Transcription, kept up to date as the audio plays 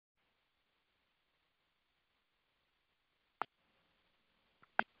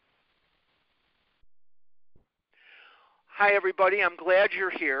Hi, everybody. I'm glad you're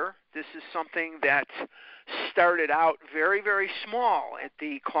here. This is something that started out very, very small at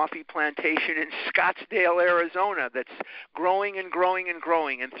the coffee plantation in Scottsdale, Arizona, that's growing and growing and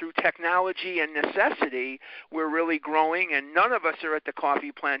growing. And through technology and necessity, we're really growing. And none of us are at the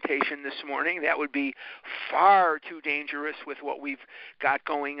coffee plantation this morning. That would be far too dangerous with what we've got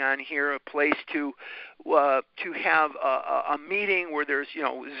going on here, a place to have a meeting where there's,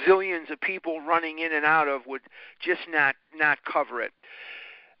 zillions of people running in and out of would just not cover it.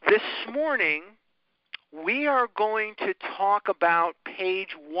 This morning, we are going to talk about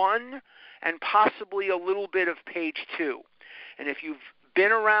page 1 and possibly a little bit of page 2. And if you've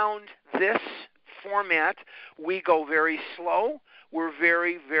been around this format, we go very slow. We're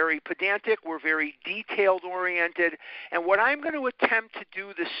very, very pedantic. We're very detailed-oriented. And what I'm going to attempt to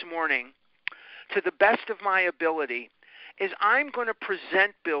do this morning, to the best of my ability, is I'm going to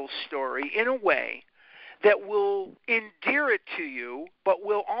present Bill's story in a way that will endear it to you, but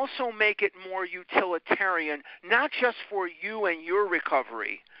will also make it more utilitarian, not just for you and your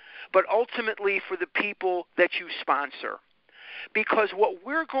recovery, but ultimately for the people that you sponsor. Because what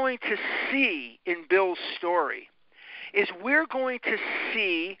we're going to see in Bill's story is we're going to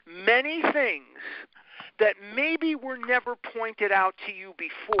see many things that maybe were never pointed out to you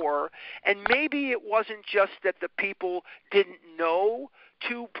before, and maybe it wasn't just that the people didn't know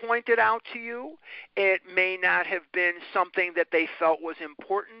to point it out to you. It may not have been something that they felt was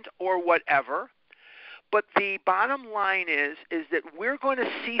important or whatever. But the bottom line is that we're going to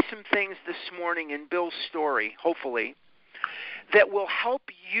see some things this morning in Bill's story, hopefully, that will help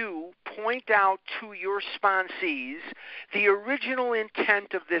you point out to your sponsees the original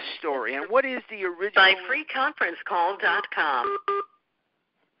intent of this story. And what is the original? By freeconferencecall.com.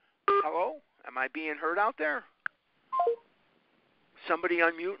 Hello? Am I being heard out there? Somebody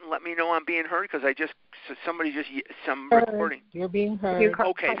unmute and let me know I'm being heard, because some recording. You're being heard.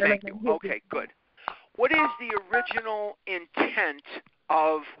 Okay, thank you. Okay, good. What is the original intent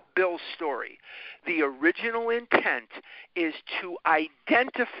of Bill's story? The original intent is to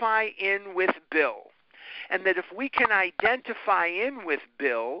identify in with Bill. And that if we can identify in with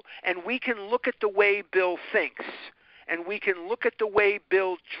Bill, and we can look at the way Bill thinks, and we can look at the way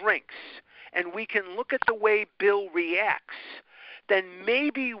Bill drinks, and we can look at the way Bill reacts, then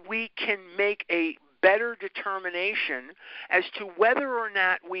maybe we can make a better determination as to whether or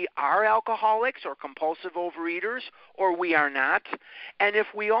not we are alcoholics or compulsive overeaters, or we are not. And if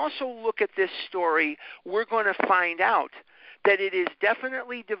we also look at this story, we're going to find out that it is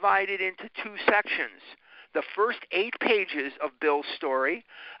definitely divided into 2 sections. The first 8 pages of Bill's story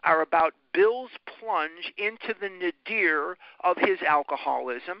are about Bill's plunge into the nadir of his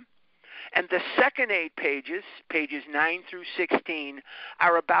alcoholism. And the second 8 pages, pages 9 through 16,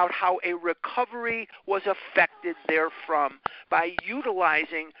 are about how a recovery was affected therefrom by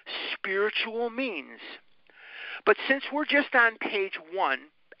utilizing spiritual means. But since we're just on page 1,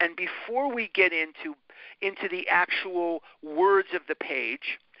 and before we get into the actual words of the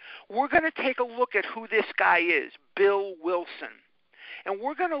page, we're going to take a look at who this guy is, Bill Wilson. And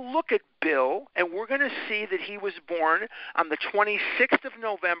we're going to look at Bill, and we're going to see that he was born on the 26th of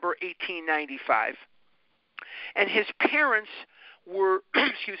November, 1895. And his parents were,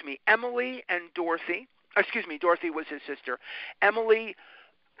 Emily and Dorothy. Dorothy was his sister. Emily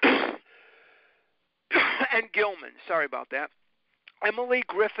and Gilman. Sorry about that. Emily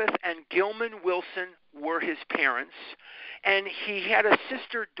Griffith and Gilman Wilson were his parents, and he had a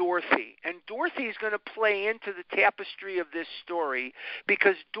sister, Dorothy. And Dorothy is going to play into the tapestry of this story,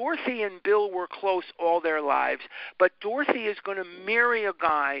 because Dorothy and Bill were close all their lives, but Dorothy is going to marry a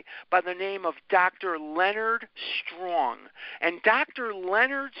guy by the name of Dr. Leonard Strong. And Dr.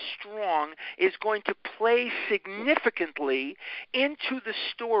 Leonard Strong is going to play significantly into the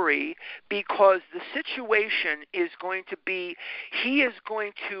story, because the situation is going to be, he is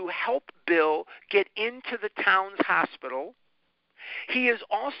going to help Bill get into the town's hospital. He is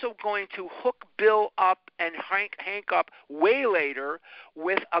also going to hook Bill up and Hank up way later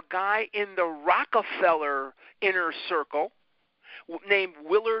with a guy in the Rockefeller inner circle named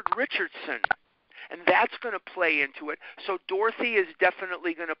Willard Richardson. And that's going to play into it. So Dorothy is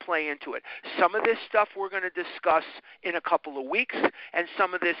definitely going to play into it. Some of this stuff we're going to discuss in a couple of weeks, and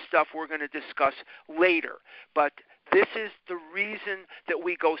some of this stuff we're going to discuss later. But this is the reason that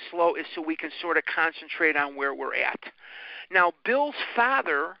we go slow, is so we can sort of concentrate on where we're at. Now, Bill's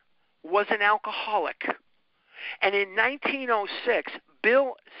father was an alcoholic. And in 1906,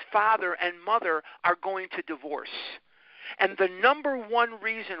 Bill's father and mother are going to divorce. And the number one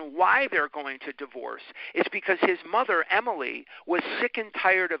reason why they're going to divorce is because his mother, Emily, was sick and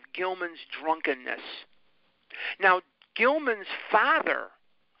tired of Gilman's drunkenness. Now, Gilman's father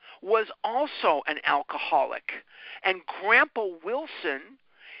was also an alcoholic. And Grandpa Wilson,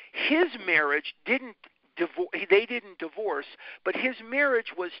 his marriage they didn't divorce, but his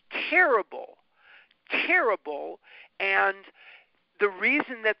marriage was terrible, and the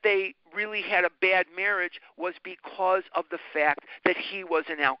reason that they really had a bad marriage was because of the fact that he was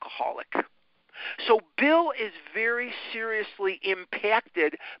an alcoholic. So Bill is very seriously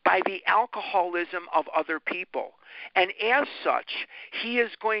impacted by the alcoholism of other people. And as such, he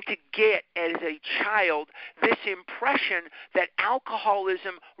is going to get, as a child, this impression that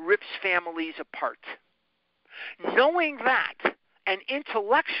alcoholism rips families apart. Knowing that and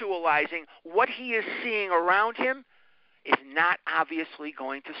intellectualizing what he is seeing around him is not obviously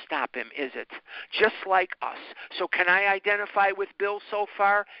going to stop him, is it? Just like us. So can I identify with Bill so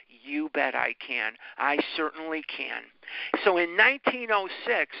far? You bet I can. I certainly can. So in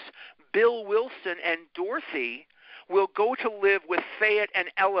 1906, Bill Wilson and Dorothy will go to live with Fayette and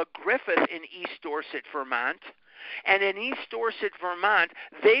Ella Griffith in East Dorset, Vermont. And in East Dorset, Vermont,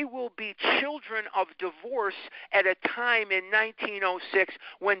 they will be children of divorce at a time in 1906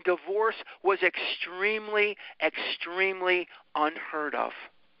 when divorce was extremely, extremely unheard of.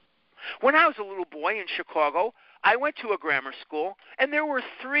 When I was a little boy in Chicago, I went to a grammar school, and there were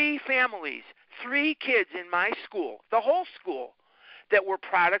 3 families, 3 kids in my school, the whole school, that were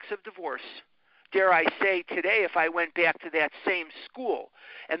products of divorce. Dare I say today, if I went back to that same school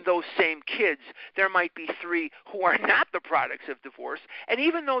and those same kids, there might be 3 who are not the products of divorce. And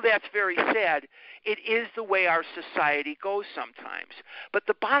even though that's very sad, it is the way our society goes sometimes. But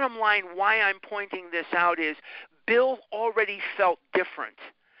the bottom line, why I'm pointing this out, is Bill already felt different.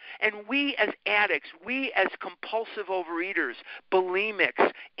 And we as addicts, we as compulsive overeaters,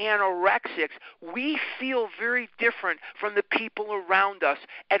 bulimics, anorexics, we feel very different from the people around us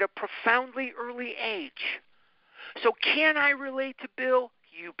at a profoundly early age. So can I relate to Bill?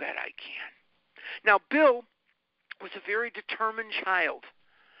 You bet I can. Now, Bill was a very determined child.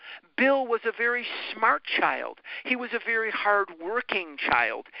 Bill was a very smart child. He was a very hard-working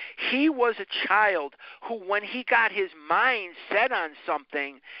child. He was a child who, when he got his mind set on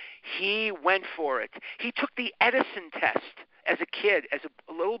something, he went for it. He took the Edison test as a kid, as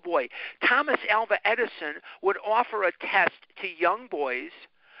a little boy. Thomas Alva Edison would offer a test to young boys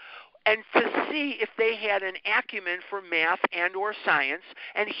and to see if they had an acumen for math and or science,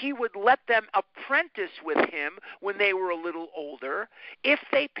 and he would let them apprentice with him when they were a little older if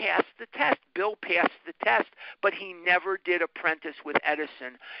they passed the test. Bill passed the test, but he never did apprentice with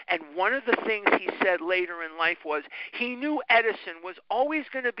Edison. And one of the things he said later in life was he knew Edison was always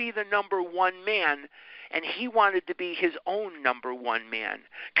going to be the number one man, and he wanted to be his own number one man.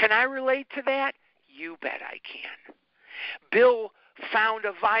 Can I relate to that? You bet I can. Bill found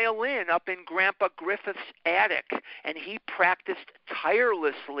a violin up in Grandpa Griffith's attic, and he practiced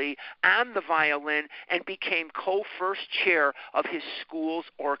tirelessly on the violin and became co-first chair of his school's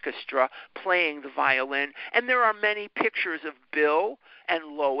orchestra playing the violin. And there are many pictures of Bill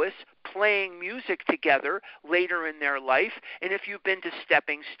and Lois playing music together later in their life. And if you've been to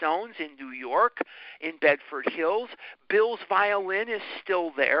Stepping Stones in New York, in Bedford Hills, Bill's violin is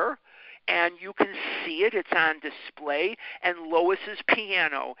still there. And you can see it. It's on display. And Lois's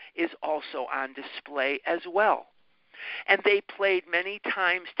piano is also on display as well. And they played many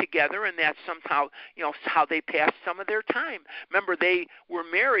times together, and that's somehow, how they passed some of their time. Remember, they were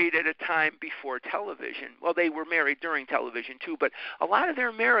married at a time before television. Well, they were married during television, too, but a lot of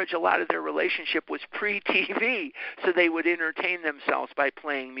their marriage, a lot of their relationship was pre-TV, so they would entertain themselves by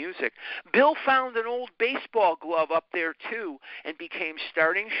playing music. Bill found an old baseball glove up there, too, and became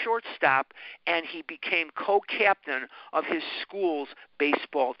starting shortstop, and he became co-captain of his school's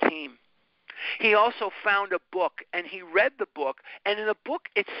baseball team. He also found a book, and he read the book, and in the book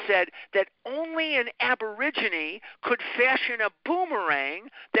it said that only an Aborigine could fashion a boomerang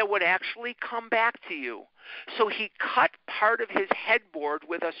that would actually come back to you. So he cut part of his headboard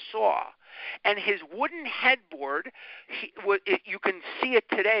with a saw. And his wooden headboard, you can see it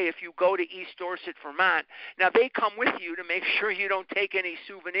today if you go to East Dorset, Vermont. Now, they come with you to make sure you don't take any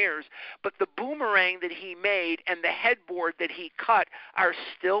souvenirs, but the boomerang that he made and the headboard that he cut are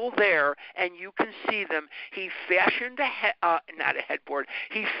still there, and you can see them. He fashioned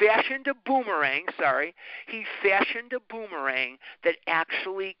He fashioned a boomerang that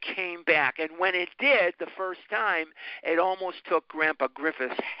actually came back. And when it did the first time, it almost took Grandpa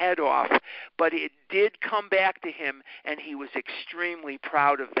Griffith's head off. But it did come back to him, and he was extremely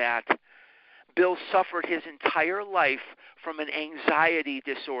proud of that. Bill suffered his entire life from an anxiety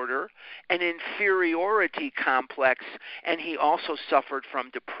disorder, an inferiority complex, and he also suffered from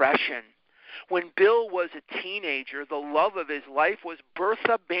depression. When Bill was a teenager, the love of his life was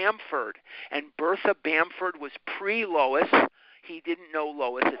Bertha Bamford, and Bertha Bamford was pre-Lois. He didn't know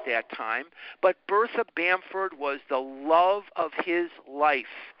Lois at that time, but Bertha Bamford was the love of his life.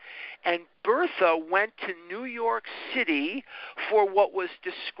 And Bertha went to New York City for what was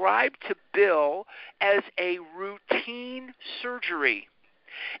described to Bill as a routine surgery.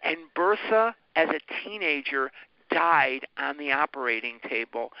 And Bertha, as a teenager, died on the operating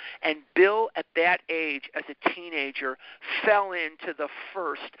table. And Bill, at that age, as a teenager, fell into the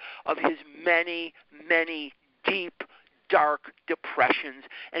first of his many, many deep, dark depressions.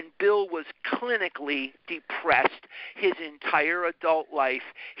 And Bill was clinically depressed his entire adult life.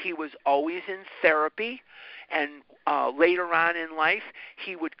 He was always in therapy, and later on in life,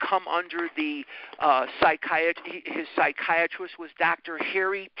 he would come under the his psychiatrist was Dr.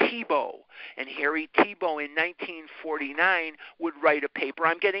 Harry Tiebout. And Harry Tiebout in 1949 would write a paper.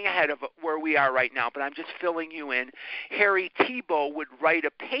 I'm getting ahead of where we are right now, but I'm just filling you in. Harry Tiebout would write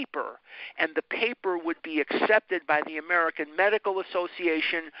a paper, and the paper would be accepted by the American Medical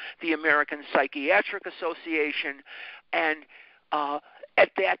Association, the American Psychiatric Association, and at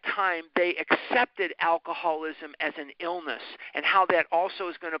that time, they accepted alcoholism as an illness, and how that also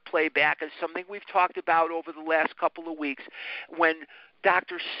is going to play back is something we've talked about over the last couple of weeks. When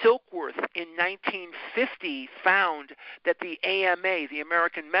Dr. Silkworth in 1950 found that the AMA, the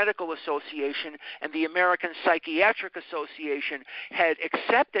American Medical Association, and the American Psychiatric Association had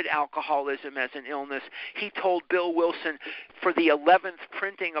accepted alcoholism as an illness, he told Bill Wilson for the 11th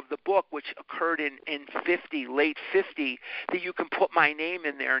printing of the book, which occurred in late 50, that you can put my name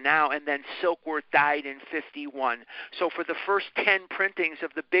in there now, and then Silkworth died in 51. So for the first 10 printings of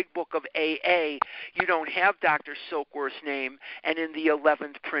the big book of AA, you don't have Dr. Silkworth's name, and in the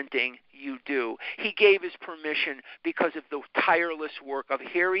 11th printing, you do. He gave his permission because of the tireless work of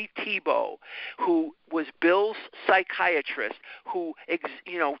Harry Tiebout, who was Bill's psychiatrist, who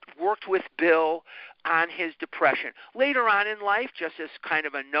worked with Bill on his depression. Later on in life, just as kind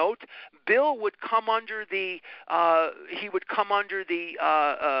of a note, Bill would come under the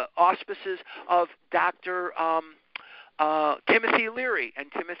auspices of Dr. Timothy Leary,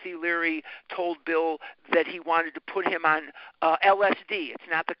 and Timothy Leary told Bill that he wanted to put him on LSD. It's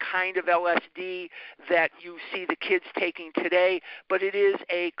not the kind of LSD that you see the kids taking today, but it is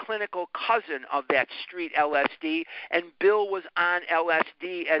a clinical cousin of that street LSD, and Bill was on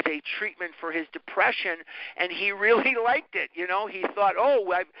LSD as a treatment for his depression, and he really liked it. He thought,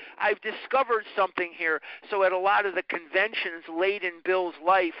 I've discovered something here. So at a lot of the conventions late in Bill's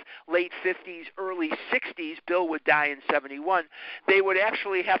life, late 50s, early 60s, Bill would die in 71, they would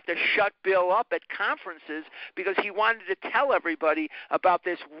actually have to shut Bill up at conferences because he wanted to tell everybody about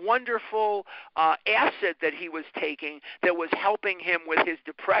this wonderful acid that he was taking that was helping him with his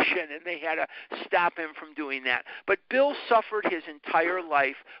depression, and they had to stop him from doing that. But Bill suffered his entire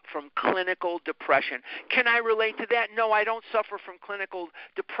life from clinical depression. Can I relate to that? No, I don't suffer from clinical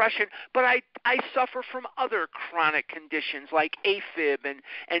depression, but I suffer from other chronic conditions like AFib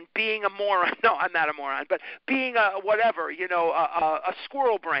and being a moron. No, I'm not a moron, but being a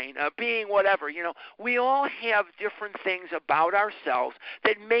squirrel brain, being whatever. We all have different things about ourselves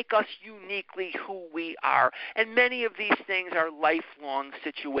that make us uniquely who we are, and many of these things are lifelong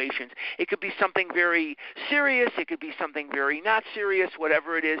situations. It could be something very serious, it could be something very not serious,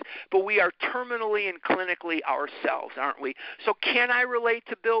 whatever it is, but we are terminally and clinically ourselves, aren't we? So can I relate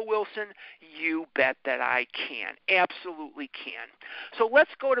to Bill Wilson? You bet that I can, absolutely can. So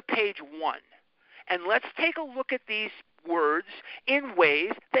let's go to page 1. And let's take a look at these words in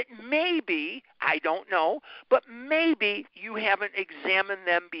ways that maybe, I don't know, but maybe you haven't examined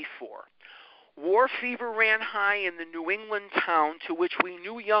them before. War fever ran high in the New England town to which we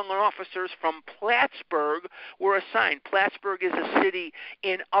new young officers from Plattsburgh were assigned. Plattsburgh is a city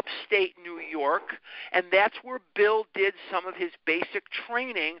in upstate New York, and that's where Bill did some of his basic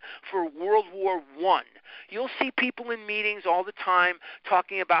training for World War I. You'll see people in meetings all the time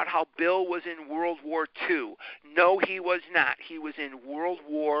talking about how Bill was in World War II. No, he was not. He was in World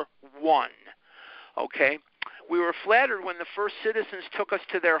War I. Okay? We were flattered when the first citizens took us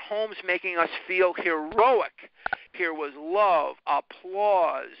to their homes, making us feel heroic. Here was love,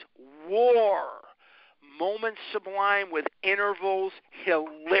 applause, war, moments sublime with intervals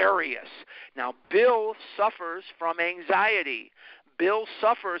hilarious. Now, Bill suffers from anxiety. Bill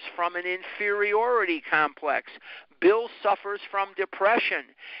suffers from an inferiority complex. Bill suffers from depression.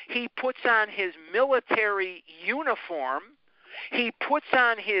 He puts on his military uniform. He puts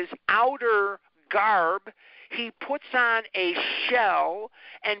on his outer garb. He puts on a shell,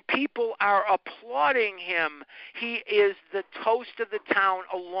 and people are applauding him. He is the toast of the town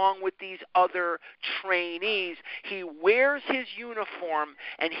along with these other trainees. He wears his uniform,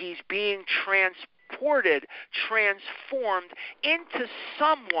 and he's being transformed into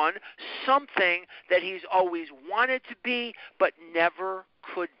something that he's always wanted to be but never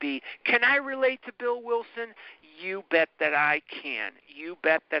could be. Can I relate to Bill Wilson? You bet that I can. You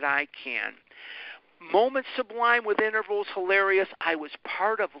bet that I can. Moments sublime with intervals hilarious. I was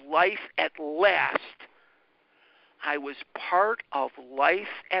part of life at last. I was part of life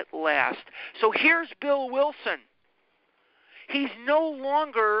at last. So here's Bill Wilson. He's no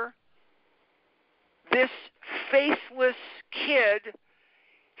longer this faceless kid.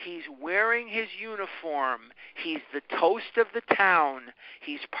 He's wearing his uniform. He's the toast of the town.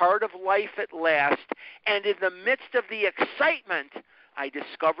 He's part of life at last. And in the midst of the excitement, I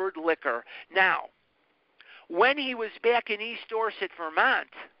discovered liquor. Now, when he was back in East Dorset, Vermont,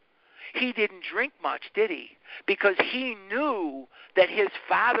 he didn't drink much, did he? Because he knew that his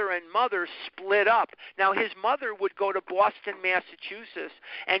father and mother split up. Now, his mother would go to Boston, Massachusetts,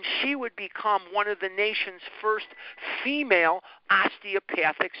 and she would become one of the nation's first female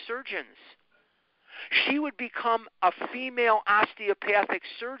osteopathic surgeons. She would become a female osteopathic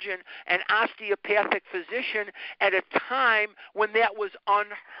surgeon and osteopathic physician at a time when that was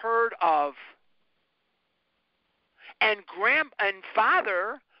unheard of. And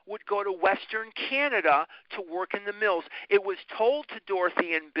father would go to Western Canada to work in the mills. It was told to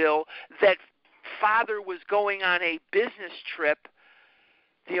Dorothy and Bill that father was going on a business trip.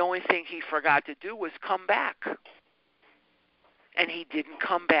 The only thing he forgot to do was come back. And he didn't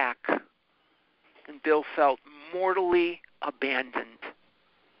come back. And Bill felt mortally abandoned.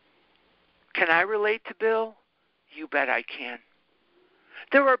 Can I relate to Bill? You bet I can.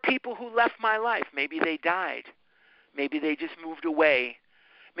 There are people who left my life. Maybe they died. Maybe they just moved away.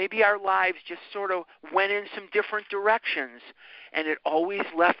 Maybe our lives just sort of went in some different directions, and it always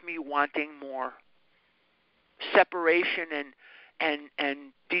left me wanting more. Separation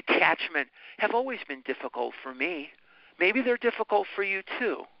and detachment have always been difficult for me. Maybe they're difficult for you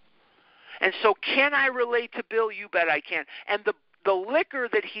too. And so can I relate to Bill? You bet I can. And the liquor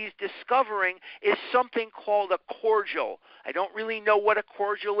that he's discovering is something called a cordial. I don't really know what a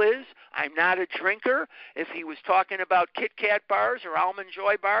cordial is. I'm not a drinker. If he was talking about Kit Kat bars or Almond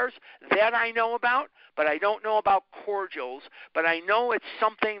Joy bars, that I know about, but I don't know about cordials. But I know it's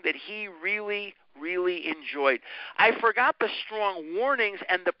something that he really, really enjoyed. I forgot the strong warnings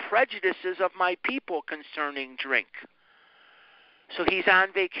and the prejudices of my people concerning drink. So he's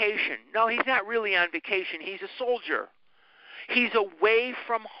on vacation. No, he's not really on vacation. He's a soldier. He's away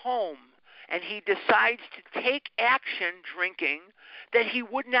from home, and he decides to take action drinking that he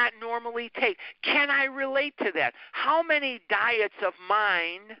would not normally take. Can I relate to that? How many diets of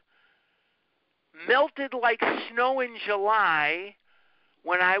mine melted like snow in July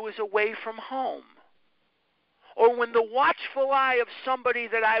when I was away from home? Or when the watchful eye of somebody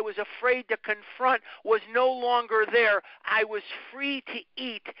that I was afraid to confront was no longer there, I was free to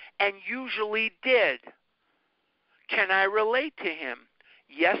eat and usually did. Can I relate to him?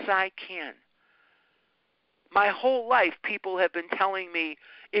 Yes, I can. My whole life, people have been telling me,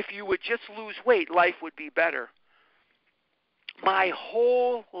 if you would just lose weight, life would be better. My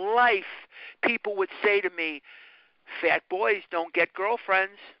whole life, people would say to me, fat boys don't get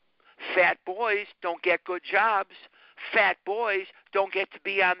girlfriends. Fat boys don't get good jobs. Fat boys don't get to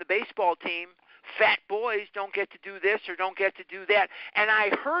be on the baseball team. Fat boys don't get to do this or don't get to do that. And I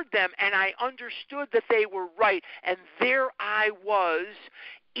heard them, and I understood that they were right. And there I was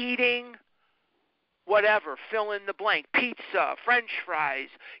eating whatever, fill in the blank, pizza, French fries,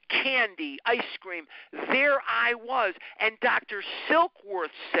 candy, ice cream. There I was. And Dr. Silkworth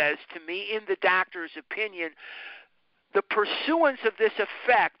says to me, in the doctor's opinion, the pursuance of this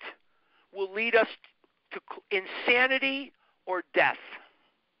effect will lead us to insanity or death.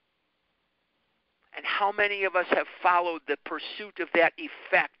 And how many of us have followed the pursuit of that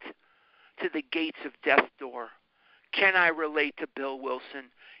effect to the gates of death's door? Can I relate to Bill Wilson?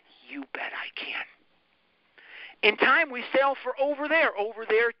 You bet I can. In time, we sail for over there. Over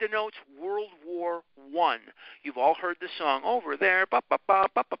there denotes World War I. You've all heard the song, Over There, ba, ba, ba,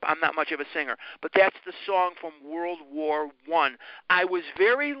 ba, ba. I'm not much of a singer, but that's the song from World War I. I was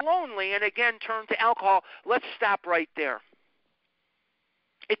very lonely and again turned to alcohol. Let's stop right there.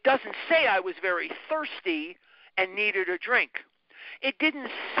 It doesn't say I was very thirsty and needed a drink. It didn't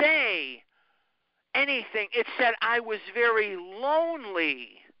say anything. It said I was very lonely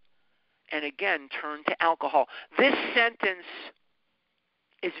and again turned to alcohol. This sentence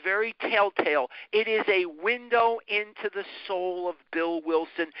is very telltale. It is a window into the soul of Bill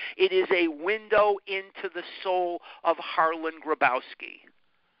Wilson. It is a window into the soul of Harlan Grabowski.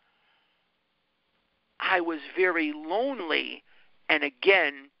 I was very lonely and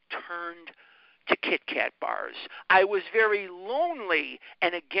again turned to Kit Kat bars. I was very lonely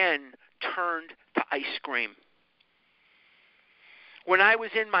and again turned to ice cream. When I was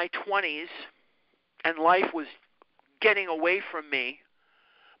in my 20s and life was getting away from me,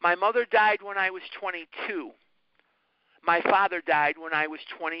 my mother died when I was 22. My father died when I was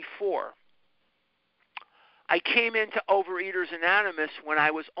 24. I came into Overeaters Anonymous when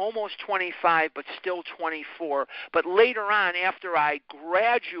I was almost 25, but still 24. But later on, after I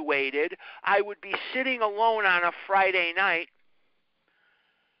graduated, I would be sitting alone on a Friday night,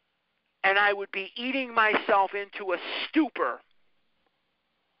 and I would be eating myself into a stupor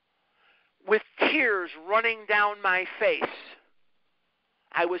with tears running down my face.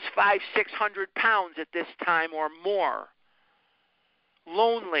 I was 500-600 pounds at this time or more.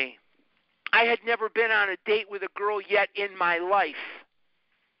 Lonely. I had never been on a date with a girl yet in my life.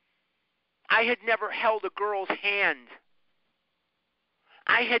 I had never held a girl's hand.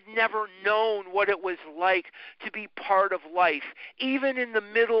 I had never known what it was like to be part of life. Even in the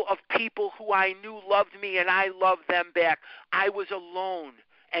middle of people who I knew loved me and I loved them back, I was alone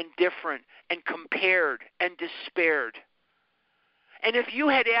and different and compared and despaired. And if you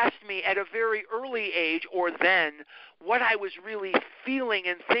had asked me at a very early age or then what I was really feeling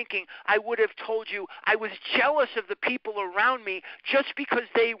and thinking, I would have told you I was jealous of the people around me just because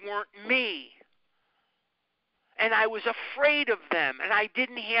they weren't me. And I was afraid of them, and I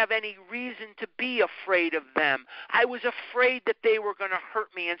didn't have any reason to be afraid of them. I was afraid that they were going to hurt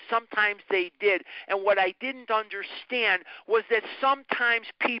me, and sometimes they did. And what I didn't understand was that sometimes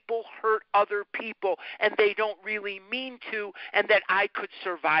people hurt other people, and they don't really mean to, and that I could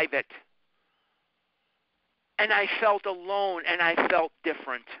survive it. And I felt alone, and I felt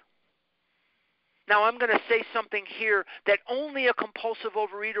different. Now, I'm going to say something here that only a compulsive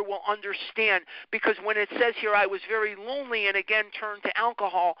overeater will understand, because when it says here, I was very lonely and again turned to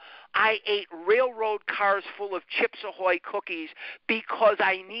alcohol, I ate railroad cars full of Chips Ahoy cookies because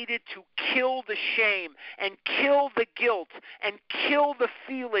I needed to kill the shame and kill the guilt and kill the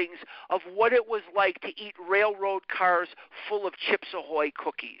feelings of what it was like to eat railroad cars full of Chips Ahoy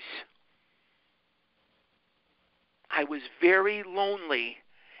cookies. I was very lonely.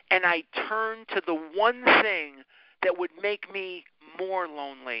 And I turned to the one thing that would make me more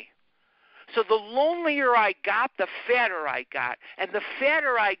lonely. So the lonelier I got, the fatter I got. And the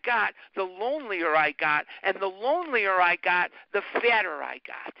fatter I got, the lonelier I got. And the lonelier I got, the fatter I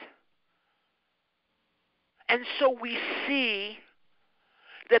got. And so we see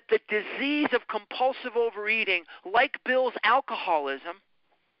that the disease of compulsive overeating, like Bill's alcoholism,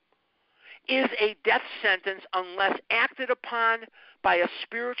 is a death sentence unless acted upon by a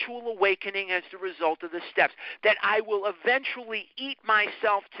spiritual awakening as the result of the steps. That I will eventually eat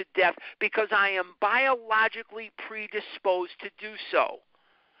myself to death because I am biologically predisposed to do so.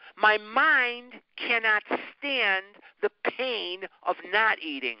 My mind cannot stand the pain of not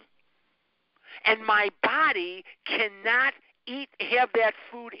eating. And my body cannot have that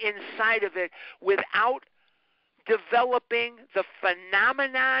food inside of it without developing the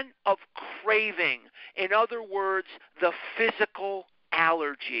phenomenon of craving. In other words, the physical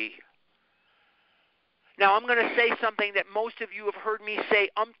allergy. Now, I'm going to say something that most of you have heard me say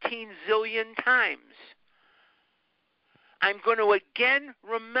umpteen zillion times. I'm going to again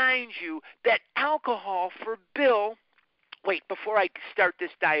remind you that alcohol for Bill, before I start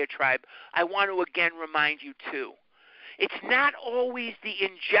this diatribe, I want to again remind you too. It's not always the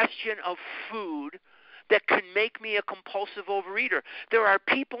ingestion of food that can make me a compulsive overeater. There are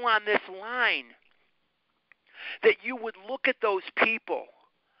people on this line that you would look at those people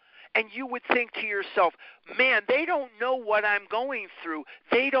and you would think to yourself, man, they don't know what I'm going through.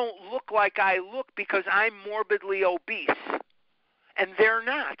 They don't look like I look because I'm morbidly obese. And they're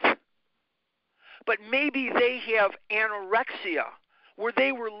not. But maybe they have anorexia, where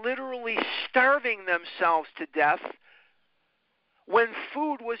they were literally starving themselves to death when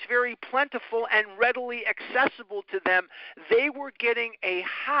food was very plentiful and readily accessible to them. They were getting a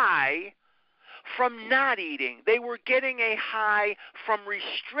high from not eating. They were getting a high from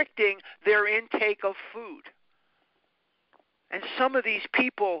restricting their intake of food. And some of these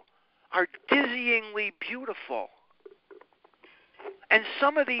people are dizzyingly beautiful. And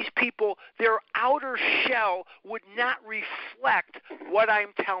some of these people, their outer shell would not reflect what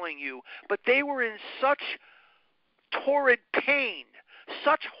I'm telling you. But they were in such torrid pain,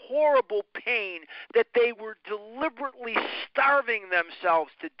 such horrible pain that they were deliberately starving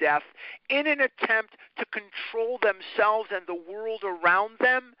themselves to death in an attempt to control themselves and the world around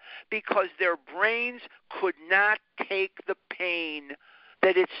them because their brains could not take the pain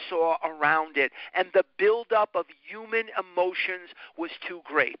that it saw around it, and the buildup of human emotions was too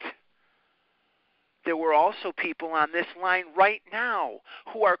great. There were also people on this line right now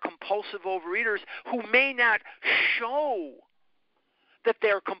who are compulsive overeaters who may not show that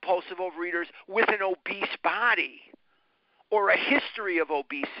they're compulsive overeaters with an obese body or a history of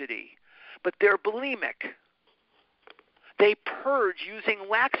obesity, but they're bulimic. They purge using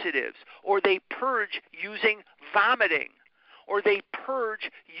laxatives, or they purge using vomiting, or they purge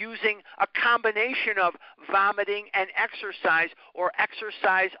using a combination of vomiting and exercise, or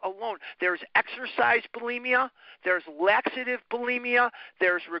exercise alone. There's exercise bulimia, there's laxative bulimia,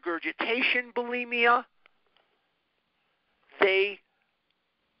 there's regurgitation bulimia. They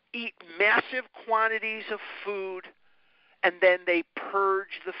eat massive quantities of food, and then they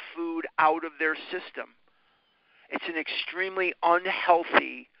purge the food out of their system. It's an extremely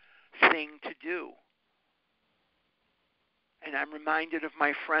unhealthy thing to do. And I'm reminded of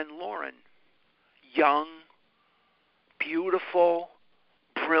my friend Lauren, young, beautiful,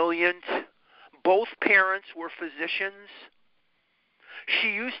 brilliant. Both parents were physicians. She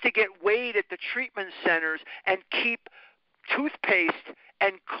used to get weighed at the treatment centers and keep toothpaste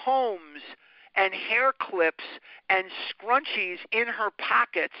and combs and hair clips and scrunchies in her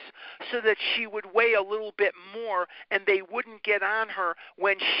pockets so that she would weigh a little bit more and they wouldn't get on her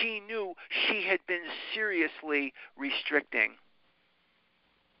when she knew she had been seriously restricting.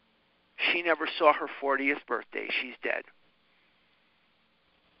 She never saw her 40th birthday. She's dead.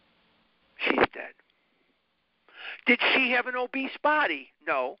 She's dead. Did she have an obese body?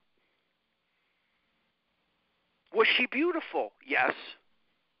 No. Was she beautiful? Yes.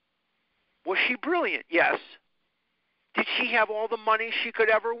 Was she brilliant? Yes. Did she have all the money she could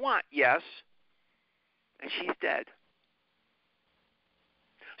ever want? Yes. And she's dead.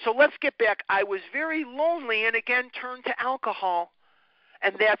 So let's get back. I was very lonely and again turned to alcohol.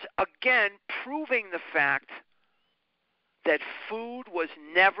 And that's again proving the fact that food was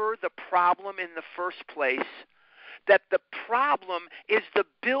never the problem in the first place, that the problem is the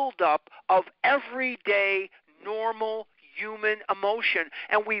buildup of everyday normal human emotion,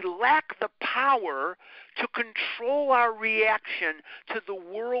 and we lack the power to control our reaction to the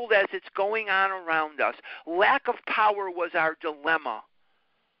world as it's going on around us. Lack of power was our dilemma.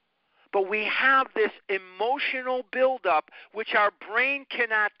 But we have this emotional buildup which our brain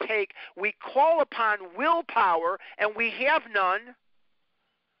cannot take. We call upon willpower, and we have none.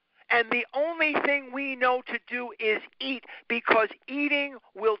 And the only thing we know to do is eat, because eating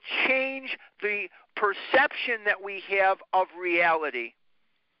will change the perception that we have of reality.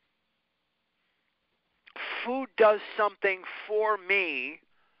 Food does something for me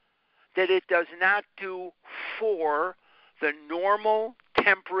that it does not do for the normal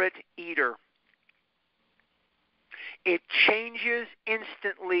temperate eater. It changes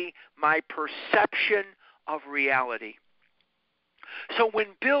instantly my perception of reality. So when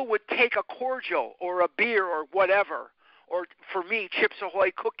Bill would take a cordial or a beer or whatever, or for me, Chips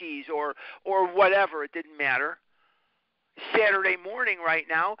Ahoy cookies or whatever, it didn't matter, Saturday morning right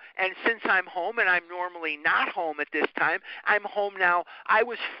now, and since I'm home, and I'm normally not home at this time, I'm home now. I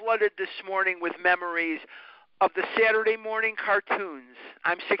was flooded this morning with memories of the Saturday morning cartoons.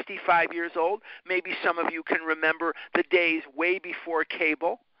 I'm 65 years old. Maybe some of you can remember the days way before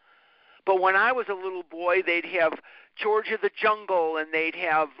cable. But when I was a little boy, they'd have George of the Jungle, and they'd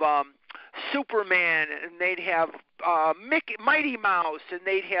have Superman, and they'd have Mighty Mouse, and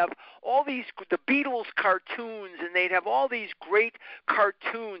they'd have all these, the Beatles cartoons, and they'd have all these great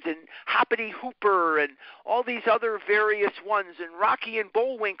cartoons, and Hoppity Hooper, and all these other various ones, and Rocky and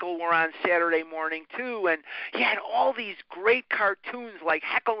Bullwinkle were on Saturday morning too, and you had all these great cartoons like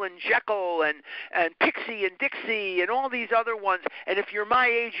Heckle and Jekyll, and Pixie and Dixie, and all these other ones, and if you're my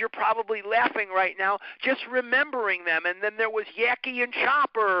age, you're probably laughing right now just remembering them. And then there was Yackee and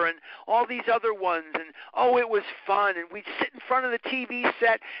Chopper, and all these other ones, and oh, it was fun, and we'd sit in front of the TV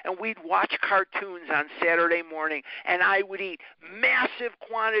set, and we'd watch cartoons on Saturday morning, and I would eat massive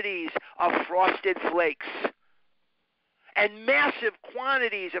quantities of Frosted Flakes and massive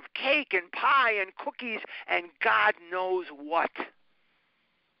quantities of cake and pie and cookies and God knows what.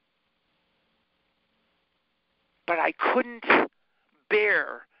 But I couldn't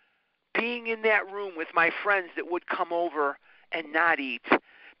bear being in that room with my friends that would come over and not eat,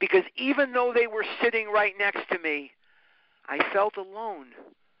 because even though they were sitting right next to me, I felt alone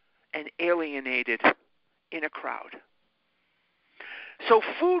and alienated in a crowd. So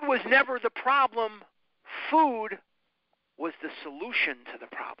food was never the problem. Food was the solution to the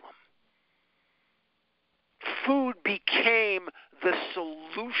problem. Food became the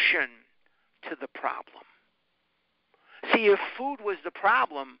solution to the problem. See, if food was the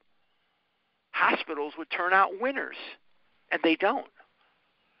problem, hospitals would turn out winners, and they don't.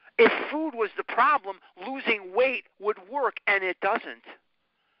 If food was the problem, losing weight would work, and it doesn't.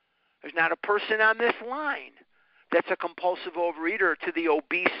 There's not a person on this line that's a compulsive overeater to the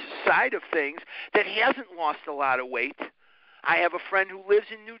obese side of things that hasn't lost a lot of weight. I have a friend who lives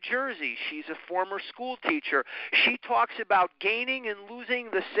in New Jersey. She's a former school teacher. She talks about gaining and losing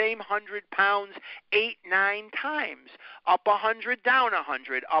the same 100 pounds 8, 9 times. Up 100, down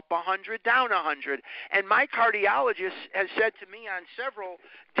 100, up 100, down 100. And my cardiologist has said to me on several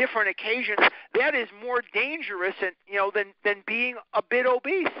different occasions that is more dangerous than being a bit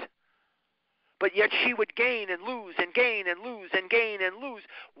obese. But yet she would gain and lose and gain and lose and gain and lose.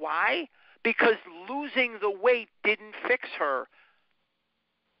 Why? Because losing the weight didn't fix her.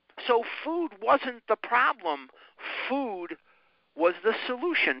 So food wasn't the problem. Food was the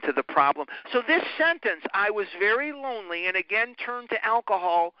solution to the problem. So this sentence, I was very lonely, and again turned to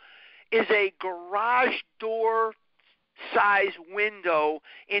alcohol, is a garage door size window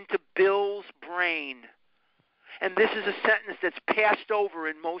into Bill's brain. And this is a sentence that's passed over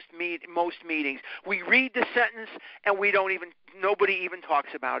in most meetings. We read the sentence and nobody even talks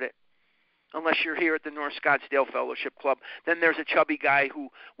about it. Unless you're here at the North Scottsdale Fellowship Club, then there's a chubby guy who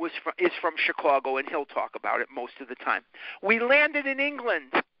is from Chicago, and he'll talk about it most of the time. We landed in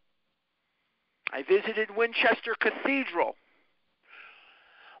England. I visited Winchester Cathedral.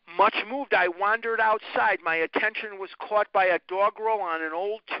 Much moved, I wandered outside. My attention was caught by a doggerel on an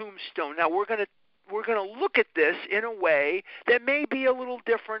old tombstone. Now we're going to look at this in a way that may be a little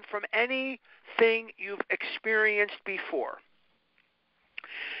different from anything you've experienced before.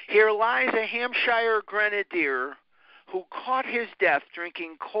 Here lies a Hampshire grenadier who caught his death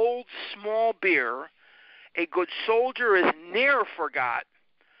drinking cold small beer. A good soldier is ne'er forgot,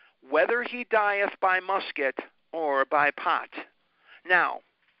 whether he dieth by musket or by pot. Now,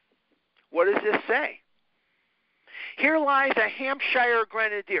 what does this say? Here lies a Hampshire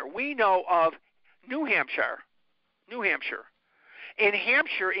grenadier. We know of New Hampshire. In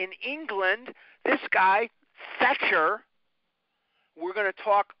Hampshire, in England, this guy, Thatcher, we're going to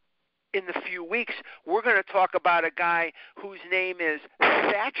talk in the few weeks, we're going to talk about a guy whose name is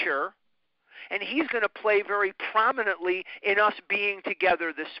Thatcher, and he's going to play very prominently in us being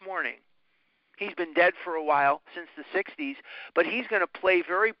together this morning. He's been dead for a while, since the 60s, but he's going to play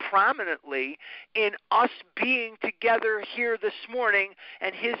very prominently in us being together here this morning,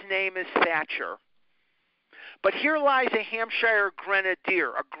 and his name is Thatcher. But here lies a Hampshire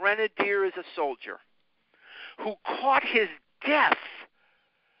grenadier. A grenadier is a soldier who caught his death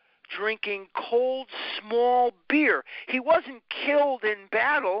drinking cold small beer. He wasn't killed in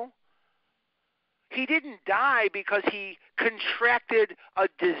battle. He didn't die because he contracted a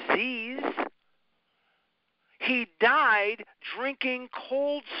disease. He died drinking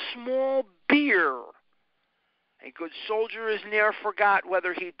cold small beer. A good soldier is ne'er forgot,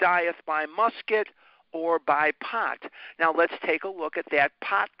 whether he dieth by musket or by pot. Now let's take a look at that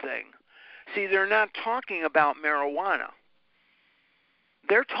pot thing. See, they're not talking about marijuana.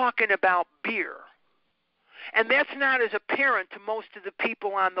 They're talking about beer. And that's not as apparent to most of the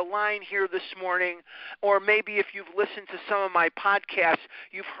people on the line here this morning, or maybe if you've listened to some of my podcasts,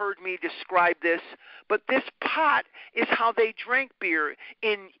 you've heard me describe this. But this pot is how they drank beer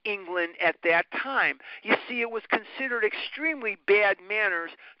in England at that time. You see, it was considered extremely bad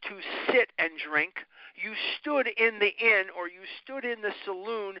manners to sit and drink. You stood in the inn or you stood in the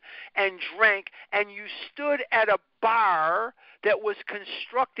saloon and drank, and you stood at a bar that was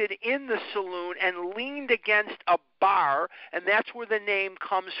constructed in the saloon and leaned against a bar, and that's where the name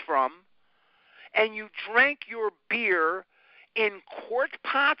comes from, and you drank your beer in quart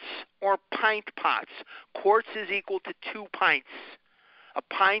pots or pint pots. Quarts is equal to 2 pints. A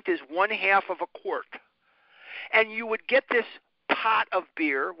pint is 1/2 of a quart. And you would get this pot of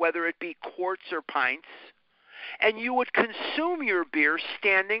beer, whether it be quarts or pints, and you would consume your beer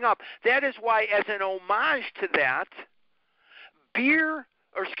standing up. That is why, as an homage to that,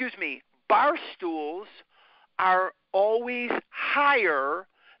 bar stools are always higher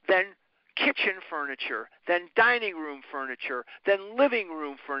than kitchen furniture, than dining room furniture, than living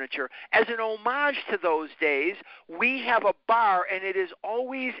room furniture. As an homage to those days, we have a bar, and it is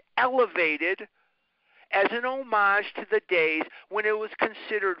always elevated as an homage to the days when it was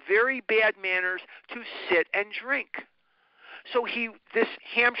considered very bad manners to sit and drink. So this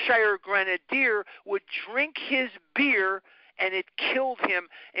Hampshire grenadier would drink his beer and it killed him.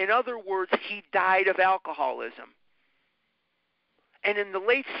 In other words, he died of alcoholism. And in the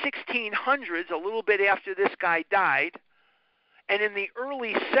late 1600s, a little bit after this guy died, and in the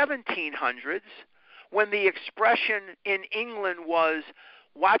early 1700s, when the expression in England was,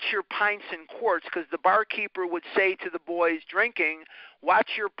 watch your pints and quarts, because the barkeeper would say to the boys drinking,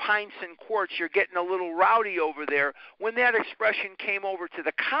 watch your pints and quarts, you're getting a little rowdy over there. When that expression came over to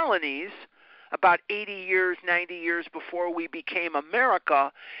the colonies, about 80 years, 90 years before we became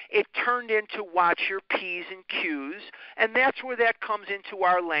America, it turned into watch your P's and Q's, and that's where that comes into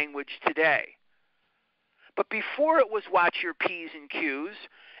our language today. But before it was watch your P's and Q's,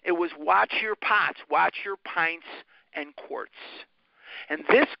 it was watch your pots, watch your pints and quarts. And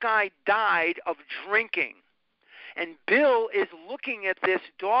this guy died of drinking. And Bill is looking at this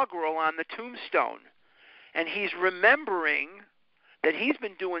doggerel on the tombstone, and he's remembering that he's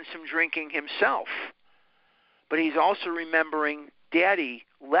been doing some drinking himself. But he's also remembering Daddy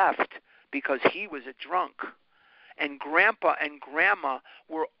left because he was a drunk. And Grandpa and Grandma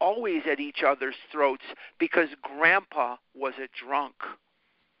were always at each other's throats because Grandpa was a drunk.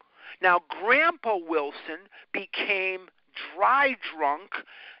 Now, Grandpa Wilson became dry drunk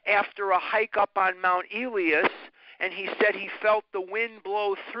after a hike up on Mount Elias, and he said he felt the wind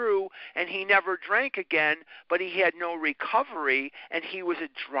blow through and he never drank again, but he had no recovery and he was a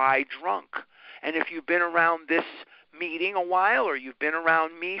dry drunk. And if you've been around this meeting a while or you've been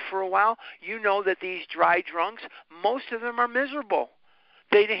around me for a while, you know that these dry drunks, most of them are miserable.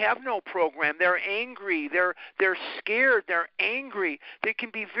 They have no program. They're angry. They're scared. They're angry. They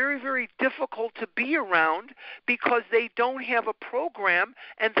can be very, very difficult to be around because they don't have a program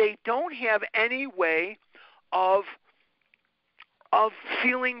and they don't have any way of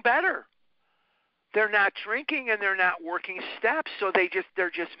feeling better. They're not drinking and they're not working steps, so they're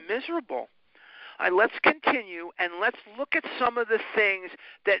just miserable. Let's continue and let's look at some of the things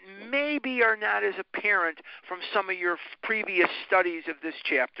that maybe are not as apparent from some of your previous studies of this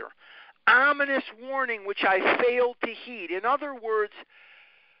chapter. Ominous warning which I failed to heed. In other words,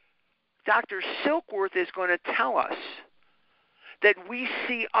 Dr. Silkworth is going to tell us that we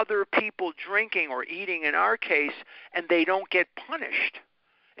see other people drinking or eating in our case and they don't get punished.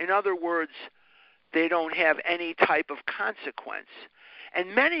 In other words, they don't have any type of consequence.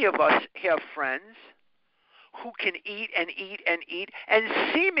 And many of us have friends who can eat and eat and eat, and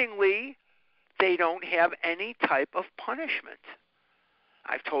seemingly they don't have any type of punishment.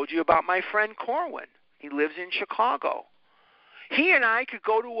 I've told you about my friend Corwin. He lives in Chicago. He and I could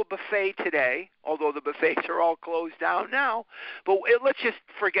go to a buffet today, although the buffets are all closed down now, but let's just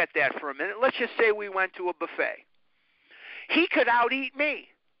forget that for a minute. Let's just say we went to a buffet. He could out-eat me.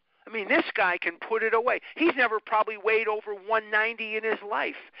 I mean, this guy can put it away. He's never probably weighed over 190 in his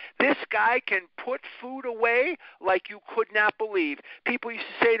life. This guy can put food away like you could not believe. People used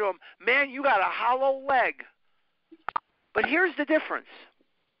to say to him, man, you got a hollow leg. But here's the difference.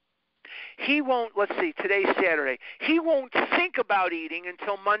 He won't, let's see, today's Saturday. He won't think about eating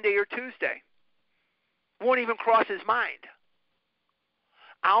until Monday or Tuesday. Won't even cross his mind.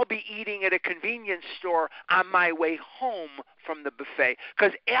 I'll be eating at a convenience store on my way home from the buffet,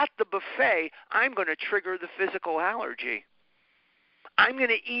 because at the buffet, I'm going to trigger the physical allergy. I'm going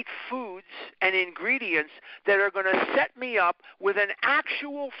to eat foods and ingredients that are going to set me up with an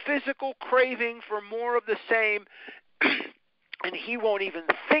actual physical craving for more of the same, and he won't even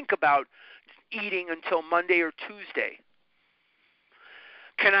think about eating until Monday or Tuesday.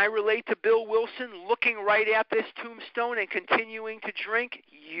 Can I relate to Bill Wilson looking right at this tombstone and continuing to drink?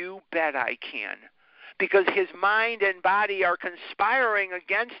 You bet I can. Because his mind and body are conspiring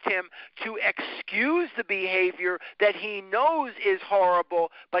against him to excuse the behavior that he knows is horrible,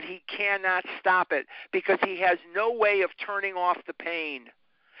 but he cannot stop it because he has no way of turning off the pain.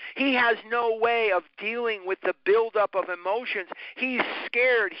 He has no way of dealing with the buildup of emotions. He's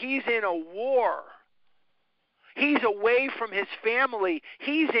scared. He's in a war. He's away from his family.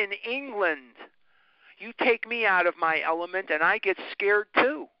 He's in England. You take me out of my element, and I get scared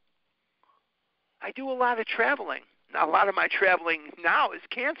too. I do a lot of traveling. A lot of my traveling now is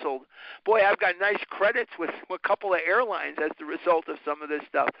canceled. Boy, I've got nice credits with a couple of airlines as the result of some of this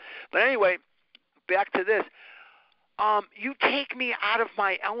stuff. But anyway, back to this. You take me out of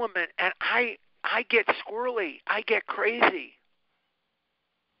my element, and I get squirrely. I get crazy.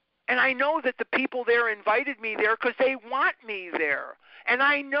 And I know that the people there invited me there because they want me there. And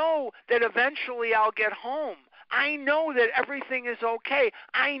I know that eventually I'll get home. I know that everything is okay.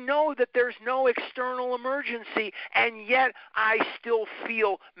 I know that there's no external emergency, and yet I still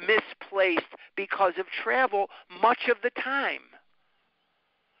feel misplaced because of travel much of the time.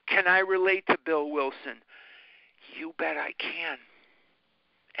 Can I relate to Bill Wilson? You bet I can.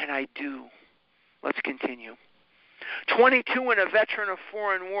 And I do. Let's continue. 22 and a veteran of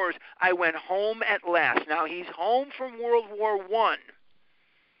foreign wars, I went home at last. Now he's home from World War I.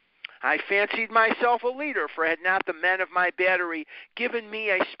 I fancied myself a leader, for had not the men of my battery given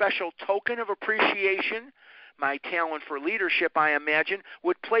me a special token of appreciation, my talent for leadership, I imagine,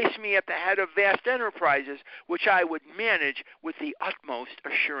 would place me at the head of vast enterprises, which I would manage with the utmost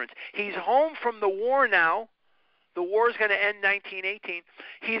assurance. He's home from the war now. The war is going to end 1918.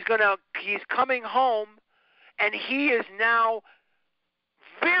 He's coming home, and he is now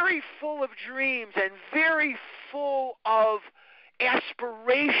very full of dreams and very full of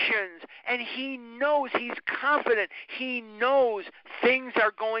aspirations, and he knows, he's confident, he knows things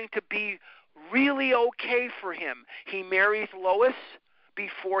are going to be really okay for him. He marries Lois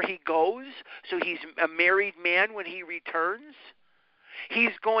before he goes, so he's a married man when he returns.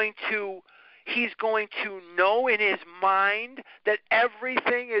 He's going to know in his mind that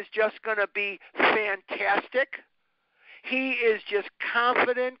everything is just going to be fantastic. He is just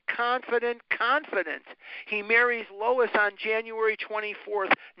confident. He marries Lois on January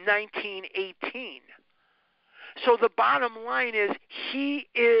 24th, 1918. So the bottom line is he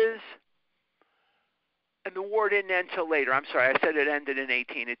is, and the war didn't end till later. I'm sorry, I said it ended in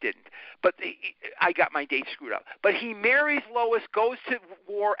 18. It didn't. But I got my dates screwed up. But he marries Lois, goes to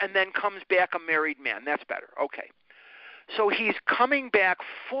war, and then comes back a married man. That's better. Okay. So he's coming back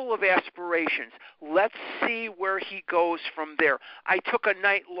full of aspirations. Let's see where he goes from there. I took a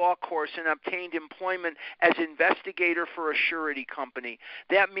night law course and obtained employment as investigator for a surety company.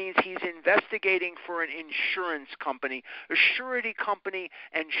 That means he's investigating for an insurance company. A surety company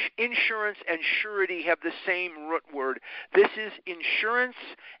and insurance and surety have the same root word. This is insurance,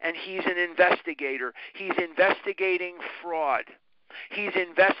 and he's an investigator. He's investigating fraud. He's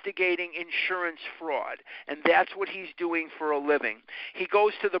investigating insurance fraud, and that's what he's doing for a living. He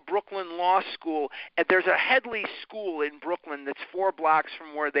goes to the Brooklyn Law School, and there's a Headley School in Brooklyn that's 4 blocks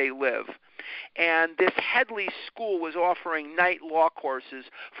from where they live. And this Headley School was offering night law courses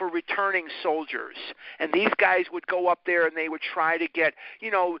for returning soldiers. And these guys would go up there and they would try to get,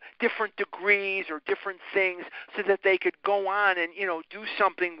 different degrees or different things so that they could go on and, do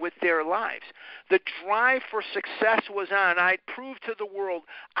something with their lives. The drive for success was on. I'd proved to the world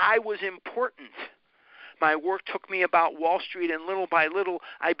I was important. My work took me about Wall Street, and little by little,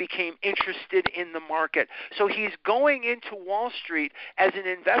 I became interested in the market. So he's going into Wall Street as an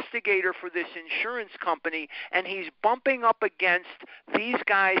investigator for this insurance company, and he's bumping up against these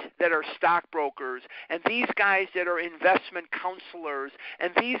guys that are stockbrokers, and these guys that are investment counselors,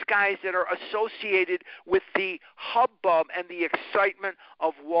 and these guys that are associated with the hubbub and the excitement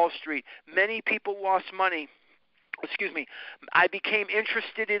of Wall Street. Many people lost money. I became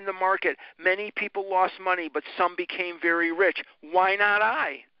interested in the market. Many people lost money, but some became very rich. Why not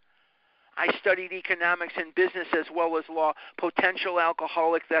I? I studied economics and business as well as law. Potential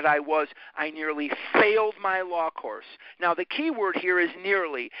alcoholic that I was, I nearly failed my law course. Now, the key word here is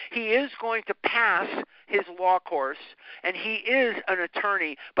nearly. He is going to pass his law course, and he is an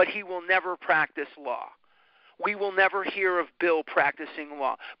attorney, but he will never practice law. We will never hear of Bill practicing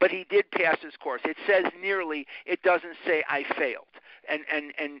law, but he did pass his course. It says nearly. It doesn't say I failed. And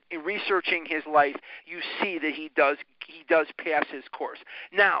in researching his life, you see that he does pass his course.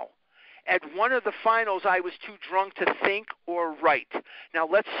 Now, at one of the finals, I was too drunk to think or write. Now,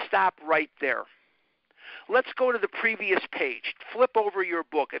 let's stop right there. Let's go to the previous page. Flip over your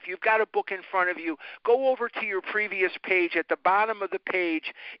book. If you've got a book in front of you, go over to your previous page. At the bottom of the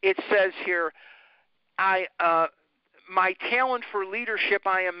page, it says here, my talent for leadership,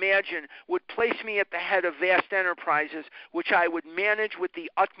 I imagine, would place me at the head of vast enterprises, which I would manage with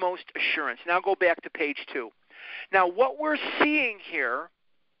the utmost assurance. Now go back to page 2. Now what we're seeing here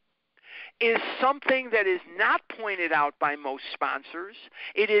is something that is not pointed out by most sponsors.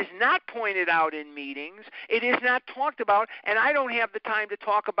 It is not pointed out in meetings. It is not talked about, and I don't have the time to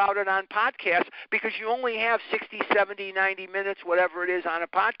talk about it on podcasts because you only have 60, 70, 90 minutes, whatever it is, on a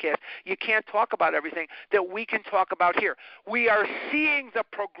podcast. You can't talk about everything that we can talk about here. We are seeing the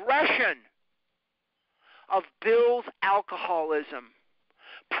progression of Bill's alcoholism.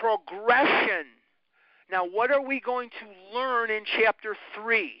 Progression. Now, what are we going to learn in Chapter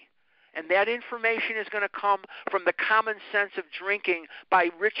 3? And that information is going to come from The Common Sense of Drinking by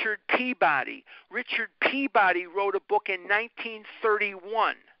Richard Peabody. Richard Peabody wrote a book in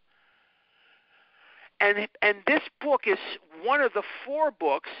 1931. And this book is one of the 4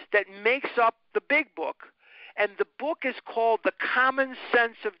 books that makes up the big book. And the book is called The Common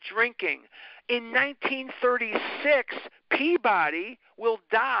Sense of Drinking. In 1936, Peabody will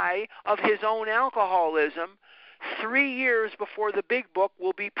die of his own alcoholism. 3 years before the big book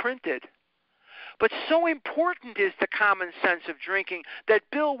will be printed. But so important is the common sense of drinking that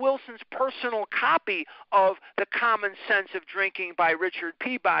Bill Wilson's personal copy of The Common Sense of Drinking by Richard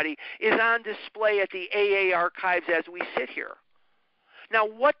Peabody is on display at the AA archives as we sit here. Now,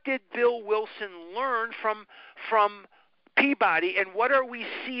 what did Bill Wilson learn from Peabody, and what are we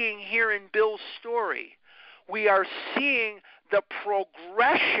seeing here in Bill's story? We are seeing the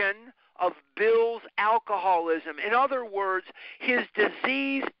progression of Bill's alcoholism. In other words, his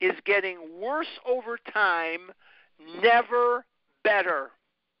disease is getting worse over time, never better.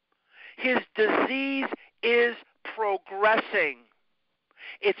 His disease is progressing.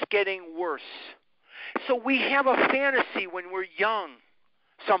 It's getting worse. So we have a fantasy when we're young,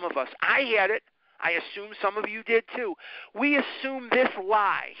 some of us. I had it. I assume some of you did too. We assume this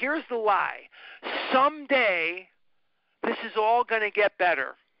lie. Here's the lie. Someday, this is all going to get better.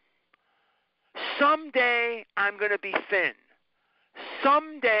 Someday, I'm going to be thin.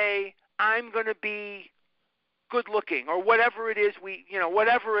 Someday, I'm going to be good looking, or whatever it is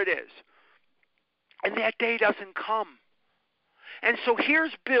whatever it is. And that day doesn't come. And so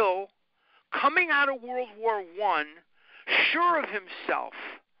here's Bill coming out of World War I, sure of himself,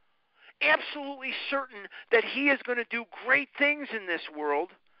 absolutely certain that he is going to do great things in this world.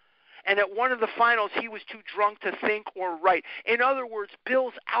 And at one of the finals, he was too drunk to think or write. In other words,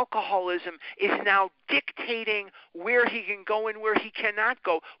 Bill's alcoholism is now dictating where he can go and where he cannot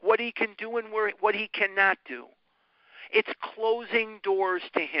go, what he can do and what he cannot do. It's closing doors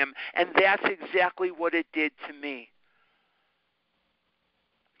to him, and that's exactly what it did to me.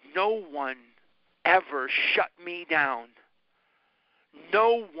 No one ever shut me down.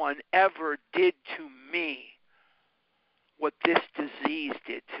 No one ever did to me what this disease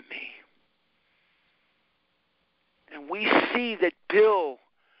did to me. And we see that Bill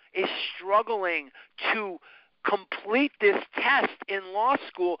is struggling to complete this test in law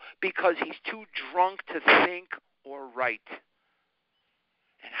school because he's too drunk to think or write.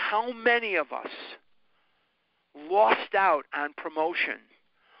 And how many of us lost out on promotion,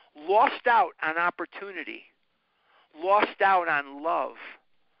 lost out on opportunity, lost out on love,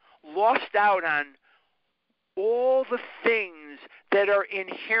 lost out on all the things that are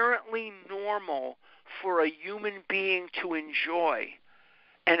inherently normal for a human being to enjoy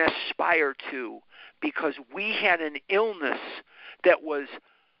and aspire to, because we had an illness that was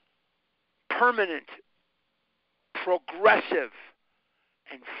permanent, progressive,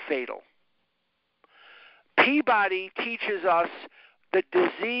 and fatal. Peabody teaches us that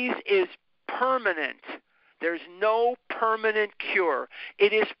disease is permanent. There's no permanent cure.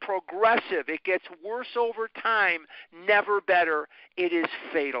 It is progressive. It gets worse over time, never better. It is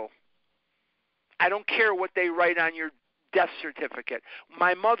fatal. I don't care what they write on your death certificate.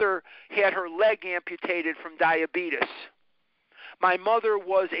 My mother had her leg amputated from diabetes. My mother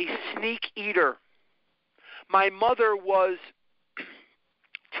was a sneak eater. My mother was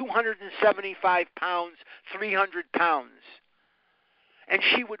 275 pounds, 300 pounds. And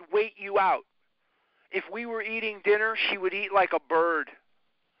she would wait you out. If we were eating dinner, she would eat like a bird.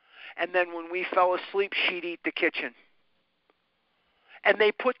 And then when we fell asleep, she'd eat the kitchen. And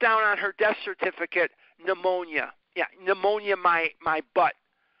they put down on her death certificate pneumonia. Yeah, pneumonia my butt.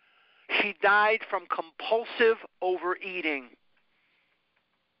 She died from compulsive overeating.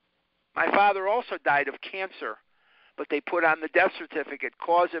 My father also died of cancer, but they put on the death certificate,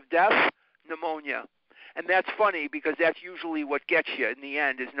 cause of death, pneumonia. And that's funny because that's usually what gets you in the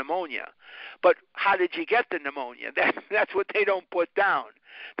end is pneumonia. But how did you get the pneumonia? That's what they don't put down.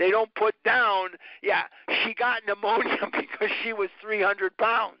 They don't put down, she got pneumonia because she was 300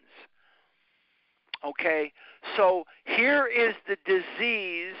 pounds. Okay, so here is the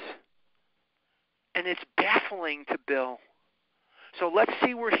disease, and it's baffling to Bill. So let's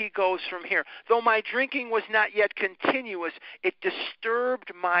see where he goes from here. Though my drinking was not yet continuous, it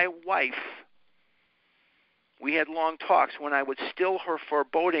disturbed my wife. We had long talks when I would still her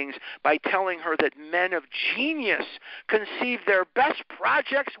forebodings by telling her that men of genius conceive their best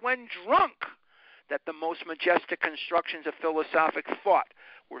projects when drunk, that the most majestic constructions of philosophic thought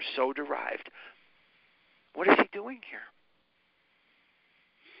were so derived. What is he doing here?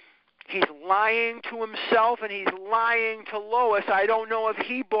 He's lying to himself and he's lying to Lois. I don't know if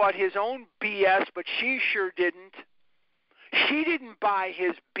he bought his own BS, but she sure didn't. She didn't buy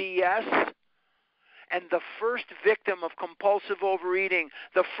his BS. And the first victim of compulsive overeating,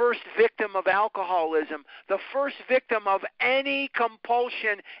 the first victim of alcoholism, the first victim of any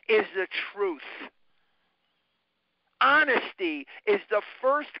compulsion is the truth. Honesty is the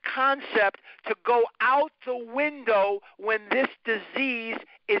first concept to go out the window when this disease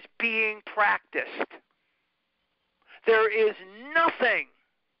is being practiced. There is nothing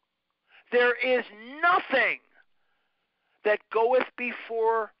that goeth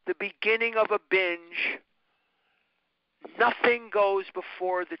before the beginning of a binge. Nothing goes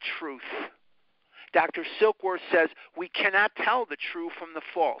before the truth. Dr. Silkworth says we cannot tell the true from the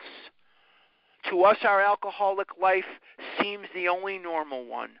false. To us, our alcoholic life seems the only normal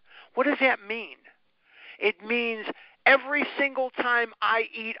one. What does that mean? It means every single time I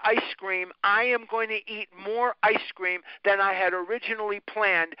eat ice cream, I am going to eat more ice cream than I had originally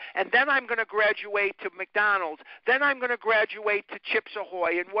planned, and then I'm going to graduate to McDonald's, then I'm going to graduate to Chips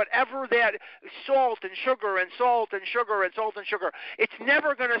Ahoy, and whatever that salt and sugar and salt and sugar and salt and sugar. It's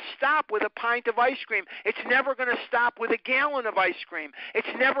never going to stop with a pint of ice cream. It's never going to stop with a gallon of ice cream. It's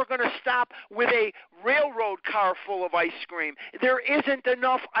never going to stop with a railroad car full of ice cream. There isn't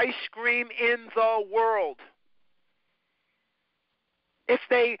enough ice cream in the world. If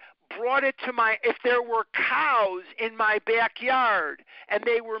there were cows in my backyard and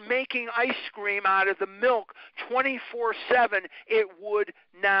they were making ice cream out of the milk 24/7, it would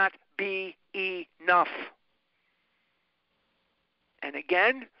not be enough. And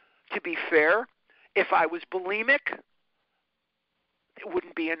again, to be fair, if I was bulimic, it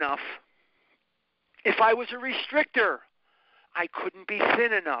wouldn't be enough. If I was a restrictor, I couldn't be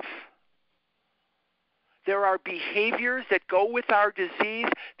thin enough. There are behaviors that go with our disease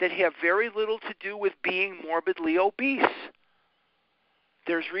that have very little to do with being morbidly obese.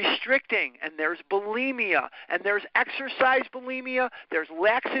 There's restricting, and there's bulimia, and there's exercise bulimia, there's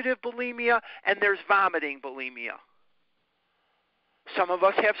laxative bulimia, and there's vomiting bulimia. Some of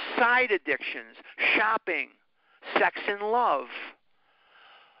us have side addictions, shopping, sex and love,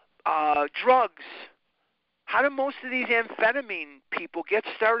 drugs. How do most of these amphetamine people get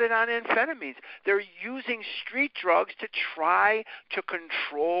started on amphetamines? They're using street drugs to try to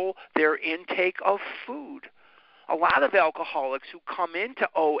control their intake of food. A lot of alcoholics who come into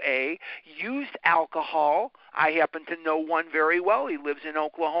OA used alcohol. I happen to know one very well. He lives in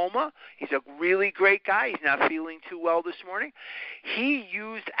Oklahoma. He's a really great guy. He's not feeling too well this morning. He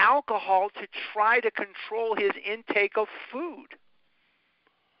used alcohol to try to control his intake of food.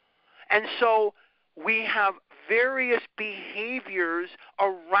 And so we have various behaviors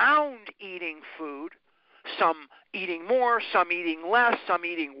around eating food, some eating more, some eating less, some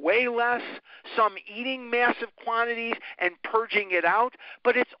eating way less, some eating massive quantities and purging it out,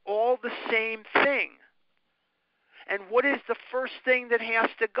 but it's all the same thing. And what is the first thing that has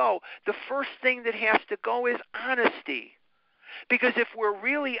to go? The first thing that has to go is honesty. Because if we're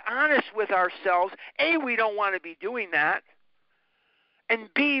really honest with ourselves, A, we don't want to be doing that, and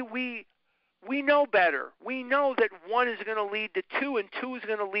B, we know better. We know that 1 is going to lead to 2, and 2 is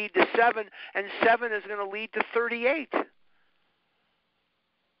going to lead to 7, and 7 is going to lead to 38.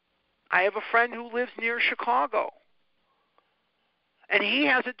 I have a friend who lives near Chicago, and he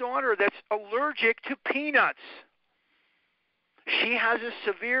has a daughter that's allergic to peanuts. She has a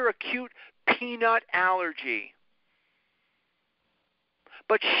severe acute peanut allergy.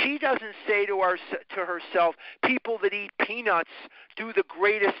 But she doesn't say to herself, people that eat peanuts do the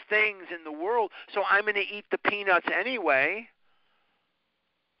greatest things in the world, so I'm going to eat the peanuts anyway.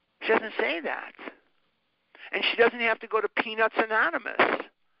 She doesn't say that. And she doesn't have to go to Peanuts Anonymous.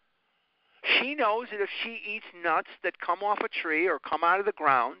 She knows that if she eats nuts that come off a tree or come out of the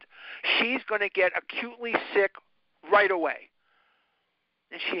ground, she's going to get acutely sick right away.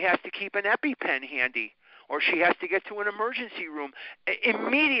 And she has to keep an EpiPen handy, or she has to get to an emergency room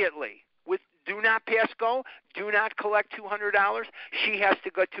immediately with do not pass go, do not collect $200. She has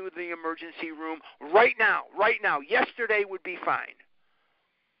to go to the emergency room right now. Yesterday would be fine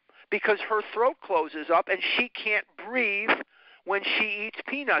because her throat closes up and she can't breathe when she eats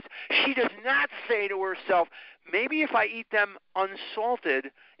peanuts. She does not say to herself, maybe if I eat them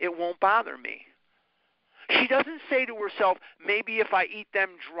unsalted, it won't bother me. She doesn't say to herself, maybe if I eat them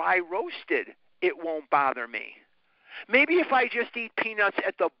dry roasted, it won't bother me. Maybe if I just eat peanuts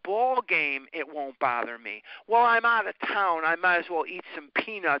at the ball game, it won't bother me. Well, I'm out of town. I might as well eat some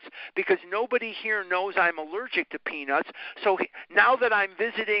peanuts because nobody here knows I'm allergic to peanuts. So now that I'm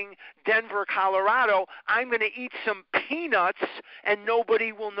visiting Denver, Colorado, I'm going to eat some peanuts and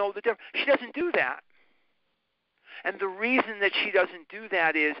nobody will know the difference. She doesn't do that. And the reason that she doesn't do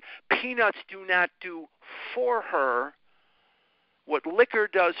that is peanuts do not do for her what liquor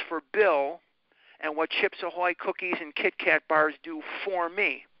does for Bill and what Chips Ahoy cookies and Kit Kat bars do for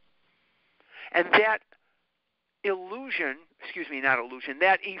me. And that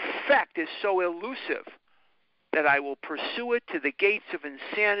that effect is so elusive that I will pursue it to the gates of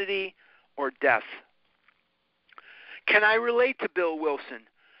insanity or death. Can I relate to Bill Wilson?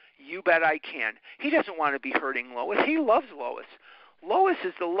 You bet I can. He doesn't want to be hurting Lois. He loves Lois. Lois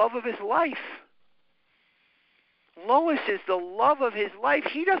is the love of his life. Lois is the love of his life.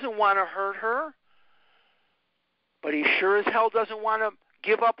 He doesn't want to hurt her. But he sure as hell doesn't want to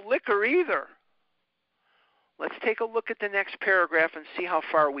give up liquor either. Let's take a look at the next paragraph and see how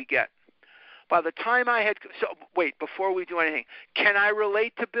far we get. By the time I had... So, wait, before we do anything, can I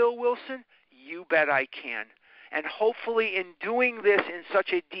relate to Bill Wilson? You bet I can. And hopefully in doing this in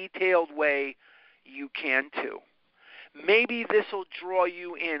such a detailed way, you can too. Maybe this will draw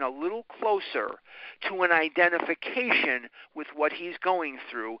you in a little closer to an identification with what he's going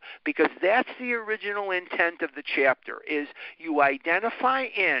through, because that's the original intent of the chapter, is you identify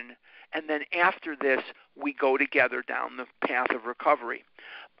in, and then after this, we go together down the path of recovery.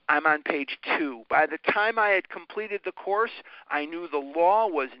 I'm on page 2. By the time I had completed the course, I knew the law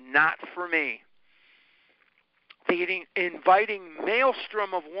was not for me. The inviting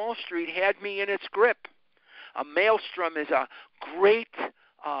maelstrom of Wall Street had me in its grip. A maelstrom is a great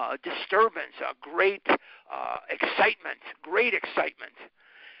disturbance, a great excitement.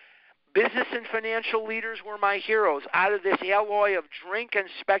 Business and financial leaders were my heroes. Out of this alloy of drink and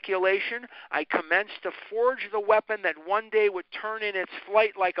speculation, I commenced to forge the weapon that one day would turn in its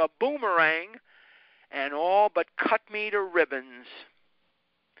flight like a boomerang and all but cut me to ribbons.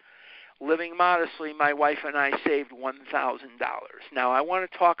 Living modestly, my wife and I saved $1,000. Now, I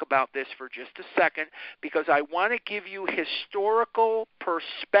want to talk about this for just a second because I want to give you historical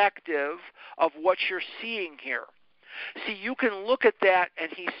perspective of what you're seeing here. See, you can look at that and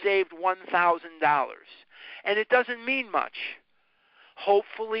he saved $1,000, and it doesn't mean much.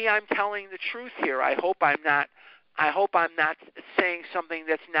 Hopefully, I'm telling the truth here. I hope I'm not saying something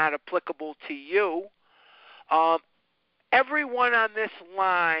that's not applicable to you. Everyone on this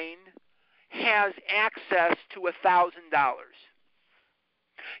line has access to $1,000.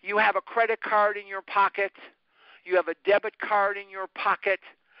 You have a credit card in your pocket. You have a debit card in your pocket.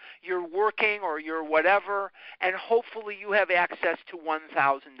 You're working or you're whatever, and hopefully you have access to $1,000.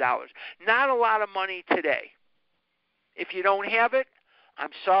 Not a lot of money today. If you don't have it,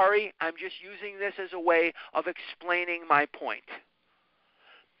 I'm sorry. I'm just using this as a way of explaining my point.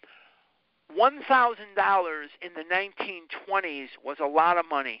 $1,000 in the 1920s was a lot of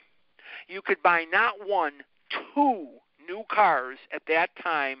money. You could buy not one, two new cars at that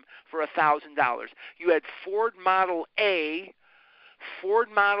time for $1,000. You had Ford Model A. Ford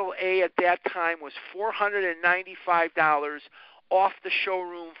Model A at that time was $495 off the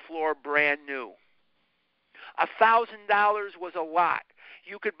showroom floor, brand new. $1,000 was a lot.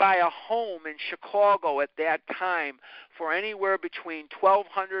 You could buy a home in Chicago at that time for anywhere between $1,200,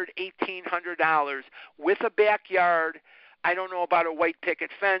 $1,800 with a backyard. I don't know about a white picket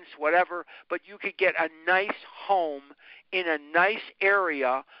fence, whatever, but you could get a nice home in a nice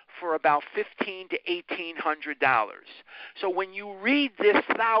area for about $1,500 to $1,800. So when you read this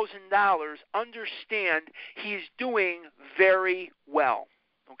 $1,000, understand he's doing very well.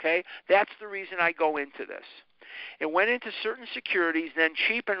 Okay? That's the reason I go into this. It went into certain securities, then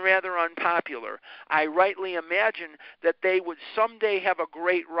cheap and rather unpopular. I rightly imagined that they would someday have a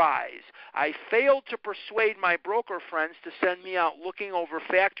great rise. I failed to persuade my broker friends to send me out looking over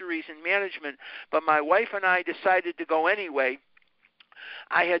factories and management, but my wife and I decided to go anyway.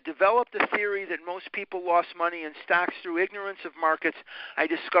 I had developed a theory that most people lost money in stocks through ignorance of markets. I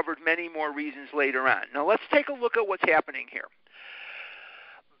discovered many more reasons later on. Now let's take a look at what's happening here.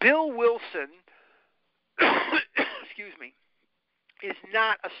 Bill Wilson excuse me, is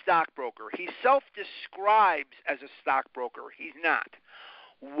not a stockbroker. He self-describes as a stockbroker. He's not.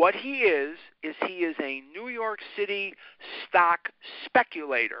 What he is he is a New York City stock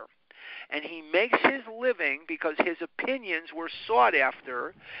speculator. And he makes his living, because his opinions were sought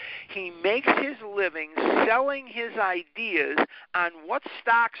after, he makes his living selling his ideas on what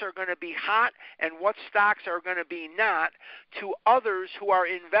stocks are going to be hot and what stocks are going to be not to others who are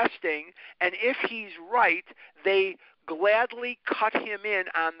investing. And if he's right, they gladly cut him in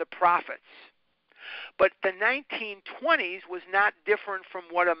on the profits. But the 1920s was not different from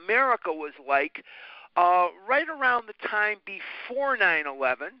what America was like right around the time before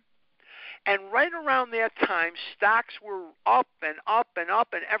 9/11. And right around that time, stocks were up and up and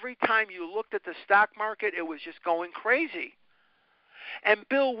up, and every time you looked at the stock market, it was just going crazy. And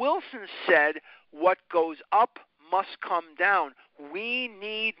Bill Wilson said, what goes up must come down. We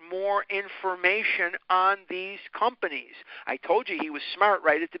need more information on these companies. I told you he was smart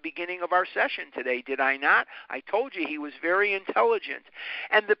right at the beginning of our session today, did I not? I told you he was very intelligent.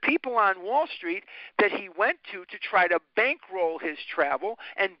 And the people on Wall Street that he went to try to bankroll his travel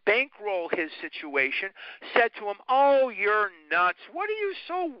and bankroll his situation said to him, "Oh, you're nuts. What are you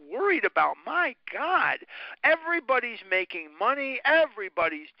so worried about? My God, everybody's making money.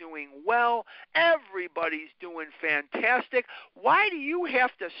 Everybody's doing well. Everybody's doing fantastic. Why do you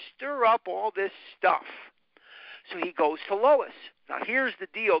have to stir up all this stuff?" So he goes to Lois. Now, here's the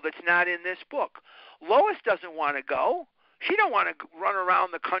deal that's not in this book. Lois doesn't want to go. She don't want to run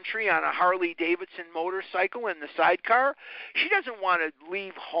around the country on a Harley-Davidson motorcycle in the sidecar. She doesn't want to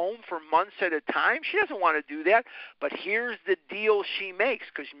leave home for months at a time. She doesn't want to do that. But here's the deal she makes,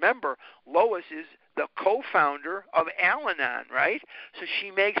 because remember, Lois is the co-founder of Al-Anon, right? So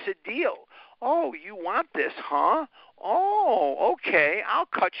she makes a deal. "Oh, you want this, huh? Oh, okay. I'll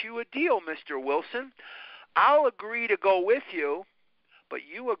cut you a deal, Mr. Wilson. I'll agree to go with you, but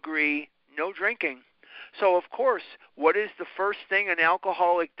you agree no drinking." So, of course, what is the first thing an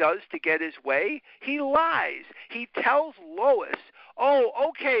alcoholic does to get his way? He lies. He tells Lois, "Oh,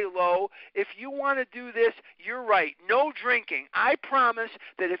 okay, Lo, if you want to do this, you're right. No drinking. I promise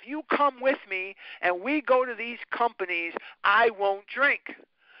that if you come with me and we go to these companies, I won't drink."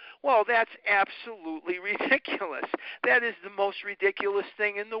 Well, that's absolutely ridiculous. That is the most ridiculous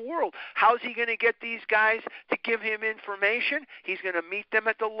thing in the world. How's he going to get these guys to give him information? He's going to meet them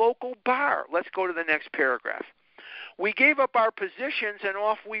at the local bar. Let's go to the next paragraph. "We gave up our positions and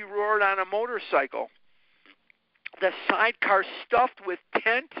off we roared on a motorcycle. The sidecar stuffed with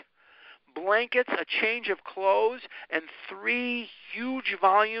tent, blankets, a change of clothes, and 3 huge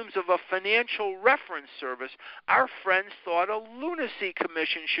volumes of a financial reference service. Our friends thought a lunacy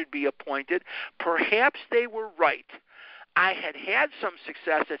commission should be appointed. Perhaps they were right. I had some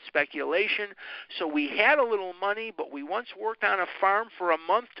success at speculation, so we had a little money, but we once worked on a farm for a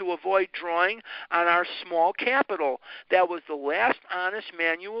month to avoid drawing on our small capital. That was the last honest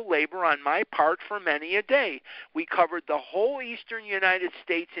manual labor on my part for many a day. We covered the whole eastern United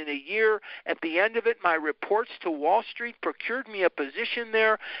States in a year. At the end of it, my reports to Wall Street procured me a position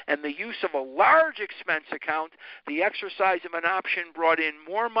there, and the use of a large expense account, the exercise of an option brought in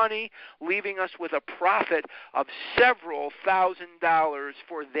more money, leaving us with a profit of several $1,000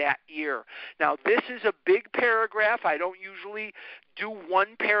 for that year." Now, this is a big paragraph. I don't usually do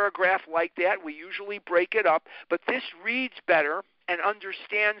one paragraph like that. We usually break it up, but this reads better and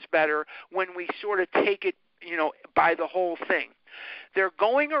understands better when we sort of take it, by the whole thing. They're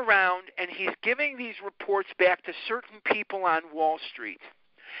going around, and he's giving these reports back to certain people on Wall Street,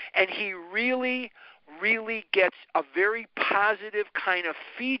 and he really gets a very positive kind of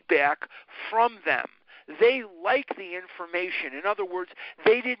feedback from them. They like the information. In other words,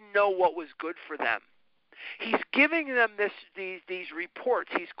 they didn't know what was good for them. He's giving them these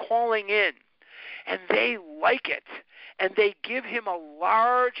reports. He's calling in, and they like it. And they give him a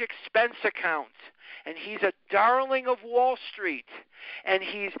large expense account. And he's a darling of Wall Street. And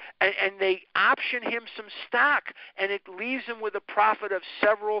they option him some stock, and it leaves him with a profit of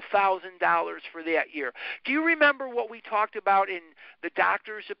several $1,000s for that year. Do you remember what we talked about in the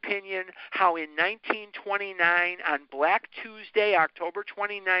doctor's opinion, how in 1929, on Black Tuesday, October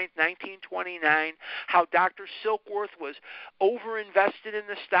 29th, 1929, how Dr. Silkworth was overinvested in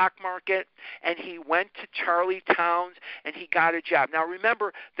the stock market, and he went to Charlie Towns, and he got a job. Now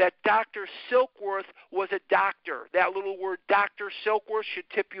remember that Dr. Silkworth was a doctor. That little word, Dr. Silkworth, should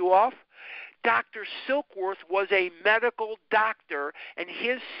tip you off. Dr. Silkworth was a medical doctor, and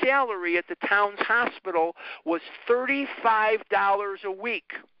his salary at the Towns Hospital was $35 a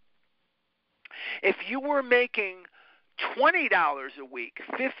week. If you were making $20 a week,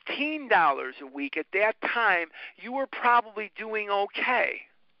 $15 a week at that time, you were probably doing okay.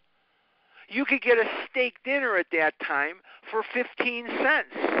 You could get a steak dinner at that time for 15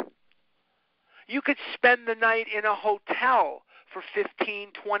 cents. You could spend the night in a hotel for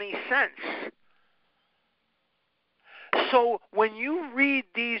 15, 20 cents. So when you read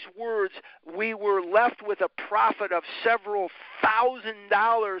these words, we were left with a profit of several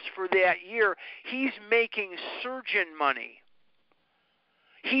 $1,000s for that year. He's making surgeon money.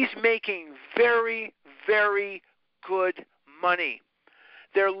 He's making very, very good money.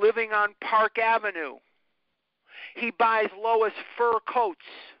 They're living on Park Avenue. He buys Lois fur coats.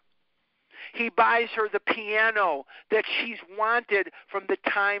 He buys her the piano that she's wanted from the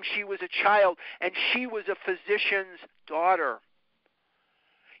time she was a child, and she was a physician's daughter.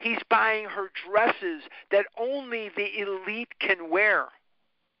 He's buying her dresses that only the elite can wear.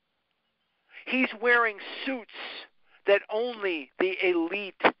 He's wearing suits that only the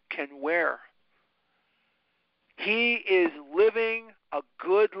elite can wear. He is living a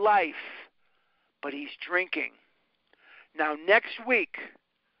good life, but he's drinking. Now, next week,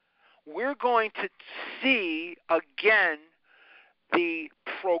 we're going to see again the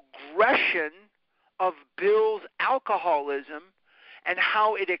progression of Bill's alcoholism and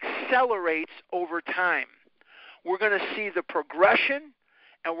how it accelerates over time. We're going to see the progression,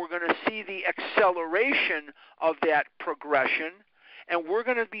 and we're going to see the acceleration of that progression, and we're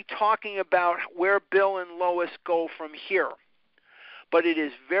going to be talking about where Bill and Lois go from here. But it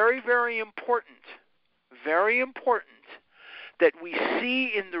is very, very important that we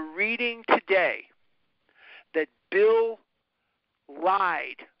see in the reading today that Bill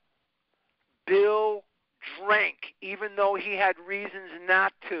lied. Bill drank, even though he had reasons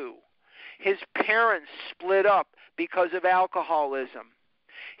not to. His parents split up because of alcoholism.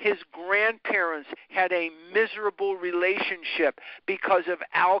 His grandparents had a miserable relationship because of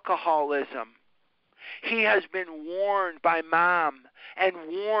alcoholism. He has been warned by mom and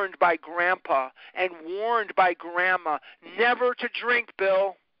warned by grandpa and warned by grandma never to drink,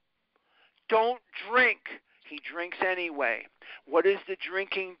 Bill. Don't drink. He drinks anyway. What does the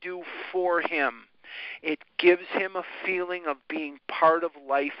drinking do for him? It gives him a feeling of being part of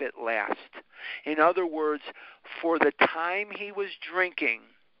life at last. In other words, for the time he was drinking,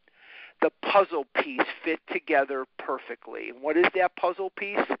 the puzzle piece fit together perfectly. And what is that puzzle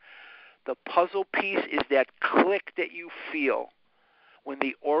piece? The puzzle piece is that click that you feel when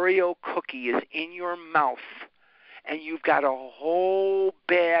the Oreo cookie is in your mouth and you've got a whole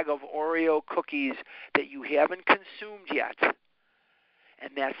bag of Oreo cookies that you haven't consumed yet. And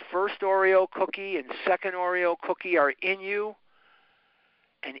that first Oreo cookie and second Oreo cookie are in you.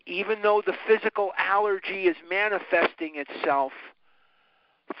 And even though the physical allergy is manifesting itself,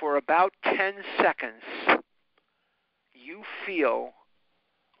 for about 10 seconds, you feel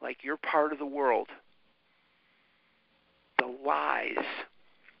like you're part of the world. The lies,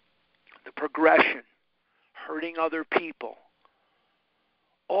 the progression, hurting other people,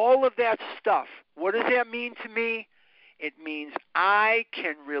 all of that stuff. What does that mean to me? It means I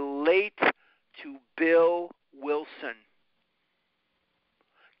can relate to Bill Wilson.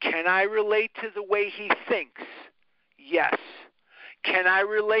 Can I relate to the way he thinks? Yes. Can I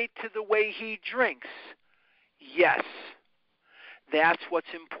relate to the way he drinks? Yes. That's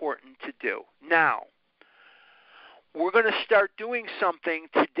what's important to do. Now, we're going to start doing something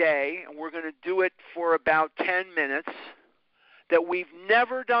today, and we're going to do it for about 10 minutes that we've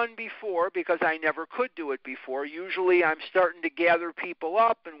never done before because I never could do it before. Usually I'm starting to gather people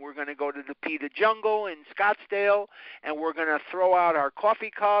up, and we're going to go to the PETA Jungle in Scottsdale, and we're going to throw out our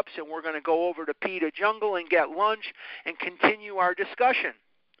coffee cups, and we're going to go over to PETA Jungle and get lunch and continue our discussion.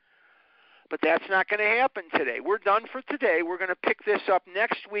 But that's not going to happen today. We're done for today. We're going to pick this up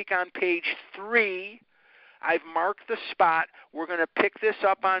next week on page 3. I've marked the spot. We're going to pick this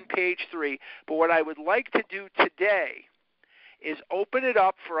up on page 3. But what I would like to do today is open it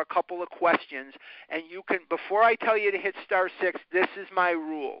up for a couple of questions. And you can, before I tell you to hit *6, this is my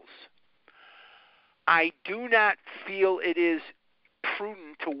rules. I do not feel it is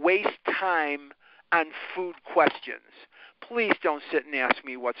prudent to waste time on food questions. Please don't sit and ask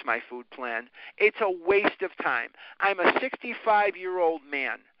me what's my food plan. It's a waste of time. I'm a 65-year-old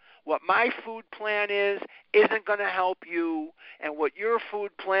man. What my food plan is isn't going to help you, and what your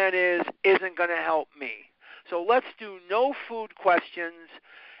food plan is isn't going to help me. So let's do no food questions,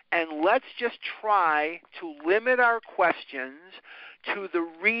 and let's just try to limit our questions to the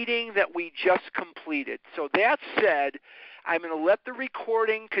reading that we just completed. So that said, I'm going to let the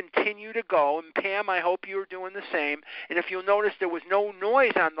recording continue to go. And Pam, I hope you're doing the same. And if you'll notice, there was no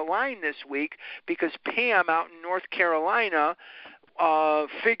noise on the line this week because Pam out in North Carolina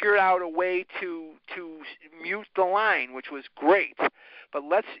figured out a way to mute the line, which was great. But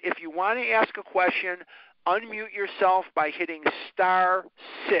if you want to ask a question, unmute yourself by hitting *6,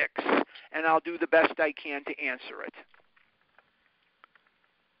 and I'll do the best I can to answer it.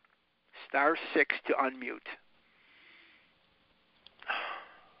 *6 to unmute.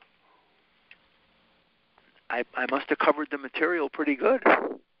 I must have covered the material pretty good.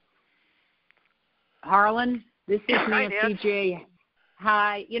 Harlan, this is Hi, Nancy J.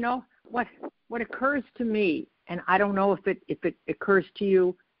 Hi. You know, what occurs to me, and I don't know if it occurs to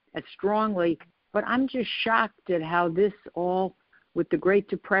you as strongly, but I'm just shocked at how this all, with the Great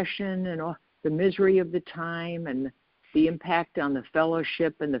Depression and all the misery of the time and the impact on the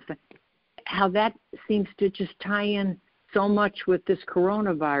fellowship and how that seems to just tie in so much with this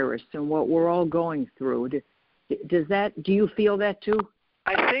coronavirus and what we're all going through. Do you feel that too?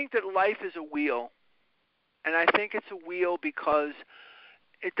 I think that life is a wheel, And I think it's a wheel because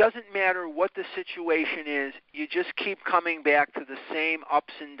it doesn't matter what the situation is, you just keep coming back to the same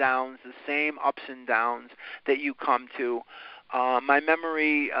ups and downs that you come to. My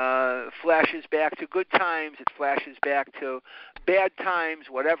memory flashes back to good times, it flashes back to bad times,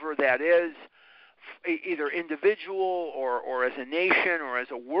 whatever that is, either individual or as a nation or as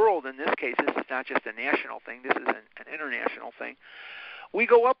a world. In this case, this is not just a national thing, this is an international thing. We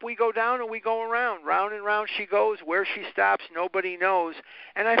go up, we go down, and we go around. Round and round she goes. Where she stops, nobody knows.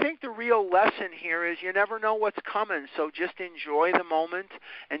 And I think the real lesson here is you never know what's coming, so just enjoy the moment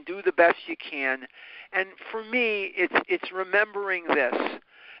and do the best you can. And for me, it's remembering this.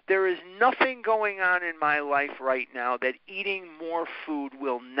 There is nothing going on in my life right now that eating more food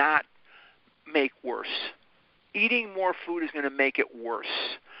will not make worse. Eating more food is going to make it worse.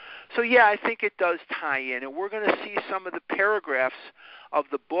 So, yeah, I think it does tie in. And we're going to see some of the paragraphs of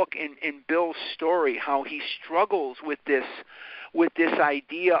the book in Bill's story, how he struggles with this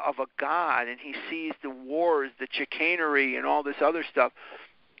idea of a God, and he sees the wars, the chicanery, and all this other stuff.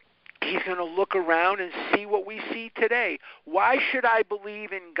 He's going to look around and see what we see today. Why should I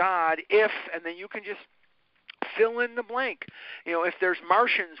believe in God if, and then you can just fill in the blank. You know, if there's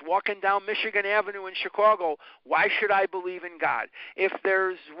Martians walking down Michigan Avenue in Chicago, why should I believe in God? If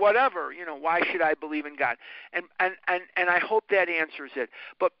there's whatever, you know, why should I believe in God? And I hope that answers it.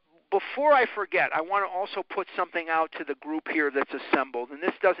 But before I forget, I want to also put something out to the group here that's assembled, and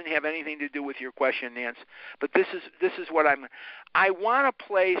this doesn't have anything to do with your question, Nance, but this is what I want a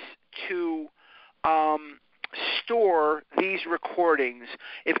place to store these recordings.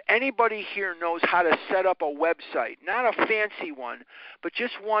 If anybody here knows how to set up a website, not a fancy one, but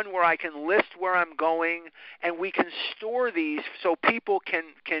just one where I can list where I'm going and we can store these so people can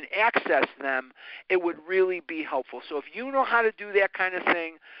access them, it would really be helpful. So if you know how to do that kind of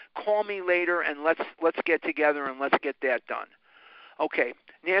thing, call me later and let's get together and let's get that done. Okay.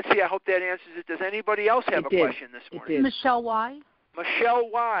 Nancy, I hope that answers it. Does anybody else have a question this morning? Michelle Y. Michelle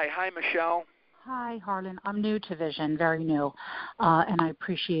Y. Hi, Michelle. Hi, Harlan. I'm new to Vision, very new, and I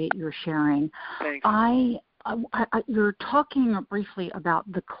appreciate your sharing. Thanks. You're talking briefly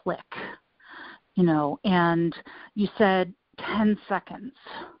about the click, you know, and you said 10 seconds.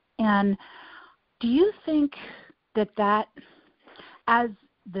 And do you think that as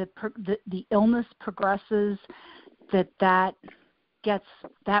the illness progresses, that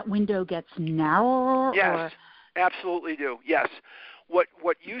window gets narrower? Yes, absolutely do. Yes.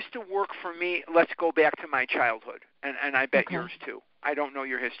 What used to work for me, let's go back to my childhood, and I bet yours too. I don't know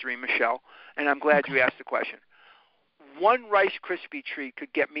your history, Michelle, and I'm glad you asked the question. One Rice Krispie treat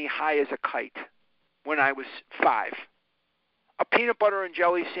could get me high as a kite when I was 5. A peanut butter and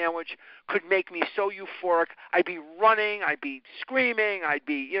jelly sandwich could make me so euphoric, I'd be running, I'd be screaming, I'd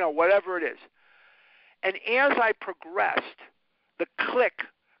be, you know, whatever it is. And as I progressed, the click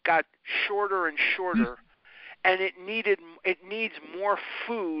got shorter and shorter, and it needs more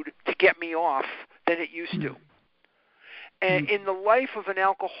food to get me off than it used to. And in the life of an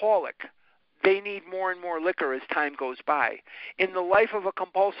alcoholic, they need more and more liquor as time goes by. In the life of a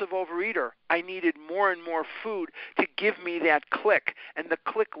compulsive overeater, I needed more and more food to give me that click, and the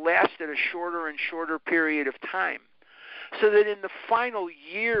click lasted a shorter and shorter period of time. So that in the final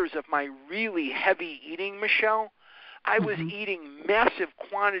years of my really heavy eating, Michelle, I was eating massive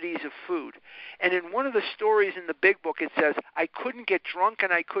quantities of food. And in one of the stories in the big book, it says, I couldn't get drunk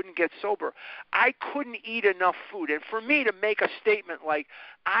and I couldn't get sober. I couldn't eat enough food. And for me to make a statement like,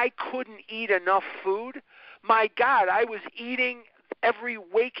 I couldn't eat enough food, my God, I was eating every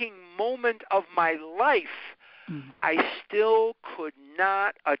waking moment of my life. I still could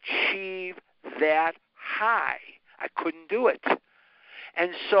not achieve that high. I couldn't do it.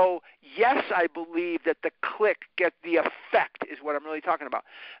 And so, yes, I believe that the click the effect is what I'm really talking about.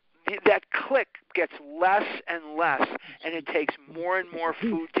 That click gets less and less, and it takes more and more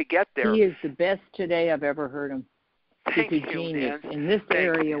food to get there. He is the best today I've ever heard him. Thank He's a you, genius. Dan. In this Thank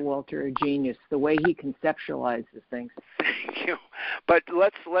area, you. Walter, a genius. The way he conceptualizes things. Thank you. But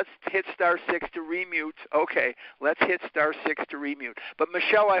let's hit *6 to remute. Okay, let's hit *6 to remute. But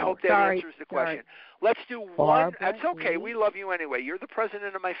Michelle, I hope that answers the question. Let's do one. That's okay. We love you anyway. You're the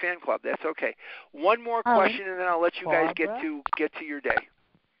president of my fan club. That's okay. One more question, and then I'll let you guys get to your day.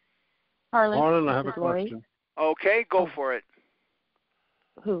 Harlan, I have a question. Okay, go for it.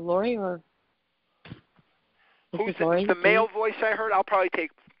 Who, Lori or? Who's the male voice I heard? I'll probably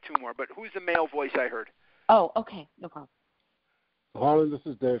take 2 more, but who's the male voice I heard? Oh, okay. No problem. Harlan, this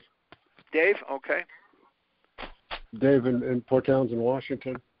is Dave. Dave? Okay. Dave in Port Townsend,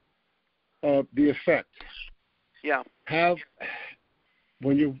 Washington. The effect. Yeah.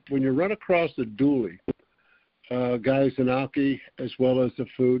 When you run across a dually, guy who's an alkie as well as a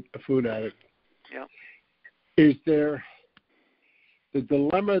food addict. Yeah. Is there the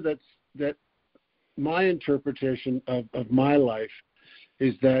dilemma that my interpretation of my life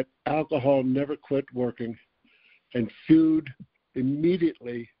is that alcohol never quit working and food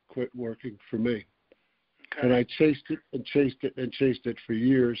immediately quit working for me. Okay. And I chased it for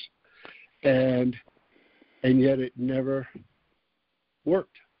years, and yet it never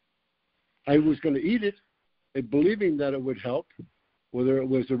worked. I was going to eat it, believing that it would help, whether it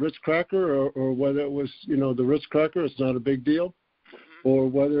was a Ritz cracker or whether it was, the Ritz cracker, it's not a big deal, or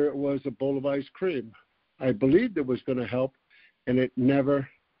whether it was a bowl of ice cream. I believed it was going to help, and it never,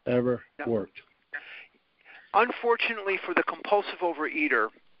 ever worked. Unfortunately for the compulsive overeater,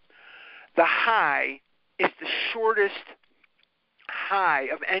 the high is the shortest high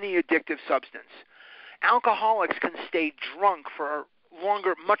of any addictive substance. Alcoholics can stay drunk for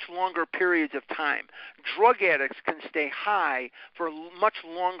much longer periods of time. Drug addicts can stay high for much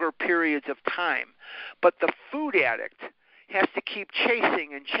longer periods of time. But the food addict has to keep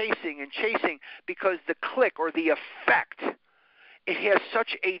chasing and chasing and chasing because the click or the effect, it has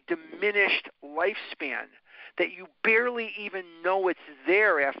such a diminished lifespan that you barely even know it's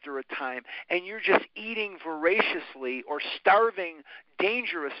there after a time, and you're just eating voraciously or starving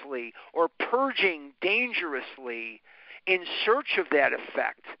dangerously or purging dangerously in search of that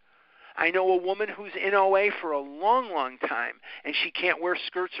effect. I know a woman who's in OA for a long, long time, and she can't wear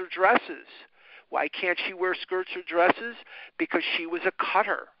skirts or dresses. Why can't she wear skirts or dresses? Because she was a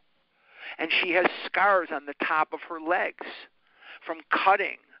cutter, and she has scars on the top of her legs from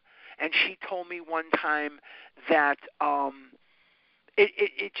cutting. And she told me one time that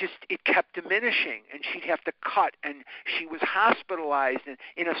it kept diminishing, and she'd have to cut, and she was hospitalized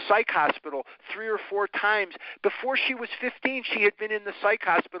in a psych hospital 3 or 4 times. Before she was 15, she had been in the psych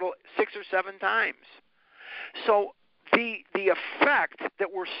hospital 6 or 7 times. So the effect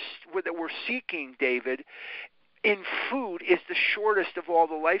that we're seeking, David, in food is the shortest of all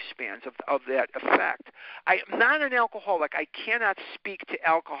the lifespans of that effect. I'm not an alcoholic. I cannot speak to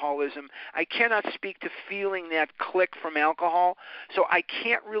alcoholism. I cannot speak to feeling that click from alcohol. So I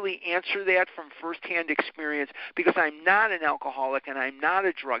can't really answer that from firsthand experience because I'm not an alcoholic and I'm not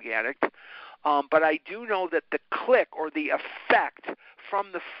a drug addict. But I do know that the click or the effect from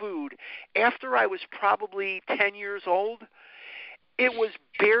the food, after I was probably 10 years old, it was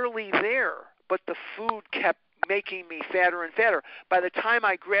barely there, but the food kept making me fatter and fatter. By the time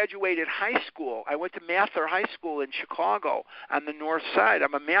I graduated high school, I went to Mather High School in Chicago on the north side.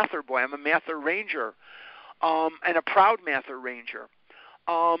 I'm a Mather boy. I'm a Mather Ranger, and a proud Mather Ranger.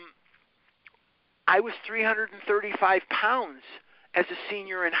 I was 335 pounds as a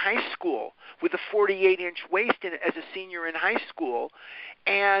senior in high school with a 48-inch waist as a senior in high school,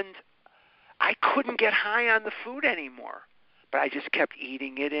 and I couldn't get high on the food anymore. But I just kept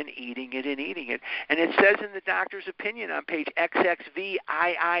eating it and eating it and eating it. And it says in the doctor's opinion on page XXVIII,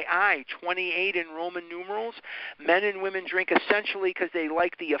 28 in Roman numerals, men and women drink essentially because they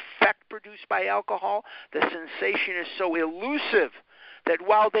like the effect produced by alcohol. The sensation is so elusive that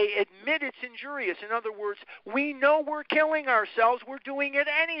while they admit it's injurious, in other words, we know we're killing ourselves, we're doing it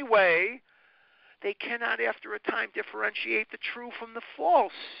anyway, they cannot after a time differentiate the true from the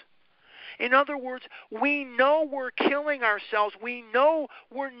false. In other words, we know we're killing ourselves. We know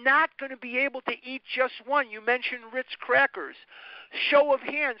we're not going to be able to eat just one. You mentioned Ritz crackers. Show of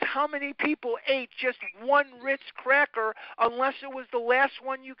hands, how many people ate just one Ritz cracker unless it was the last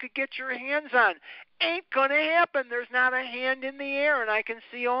one you could get your hands on? Ain't going to happen. There's not a hand in the air, and I can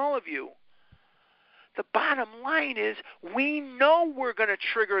see all of you. The bottom line is we know we're going to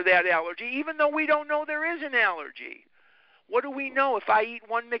trigger that allergy, even though we don't know there is an allergy. What do we know? If I eat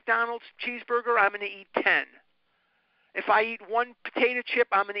one McDonald's cheeseburger, I'm going to eat 10. If I eat one potato chip,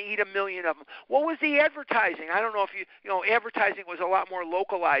 I'm going to eat 1 million of them. What was the advertising? I don't know if advertising was a lot more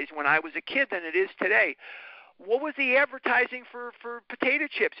localized when I was a kid than it is today. What was the advertising for potato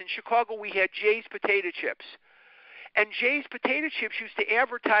chips? In Chicago, we had Jay's Potato Chips. And Jay's Potato Chips used to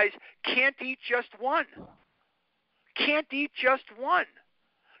advertise, can't eat just one. Can't eat just one.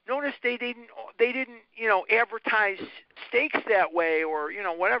 Notice they didn't advertise steaks that way or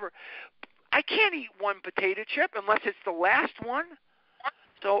whatever. I can't eat one potato chip unless it's the last one.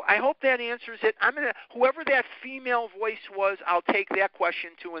 So I hope that answers it. Whoever that female voice was, I'll take that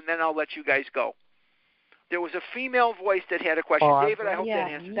question too, and then I'll let you guys go. There was a female voice that had a question. David, I hope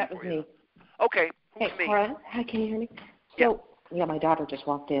that answers it for you. Me. Okay, who's me? Harlan, hi, can you hear me? So, my daughter just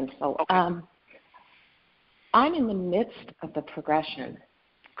walked in. So, okay. I'm in the midst of the progression.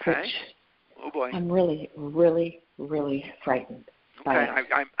 Okay. Which oh boy. I'm really, really, really frightened. Okay.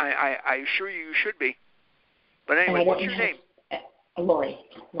 I assure you should be. But anyway, what's your have, name? Lori.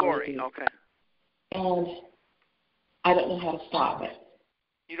 Lori, okay. And I don't know how to stop it.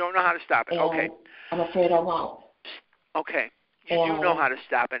 You don't know how to stop it, And okay. I'm afraid I won't. Okay. You do know how to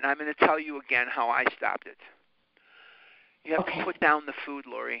stop it, and I'm going to tell you again how I stopped it. You have to put down the food,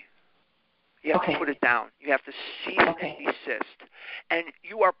 Lori. You have to put it down. You have to cease and desist. And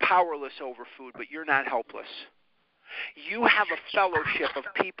you are powerless over food, but you're not helpless. You have a fellowship of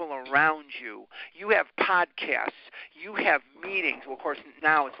people around you. You have podcasts. You have meetings. Well, of course,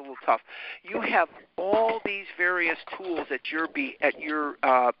 now it's a little tough. You have all these various tools at your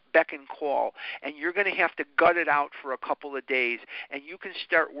beck and call, and you're going to have to gut it out for a couple of days, and you can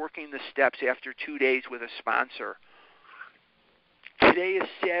start working the steps after 2 days with a sponsor. Today is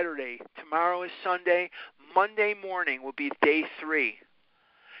Saturday. Tomorrow is Sunday. Monday morning will be day 3.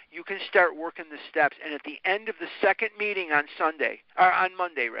 You can start working the steps, and at the end of the second meeting on Monday, at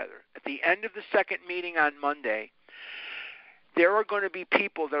the end of the second meeting on Monday, there are going to be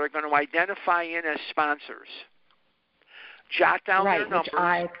people that are going to identify in as sponsors. Jot down their numbers.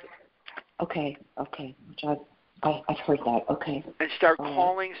 I've heard that. Okay. And start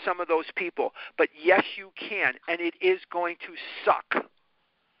calling some of those people. But yes, you can, and it is going to suck.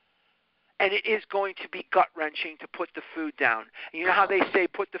 And it is going to be gut-wrenching to put the food down. You know how they say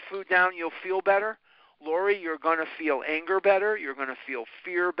put the food down, you'll feel better? Lori, you're going to feel anger better. You're going to feel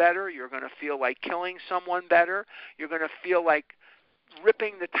fear better. You're going to feel like killing someone better. You're going to feel like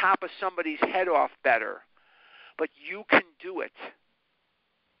ripping the top of somebody's head off better. But you can do it.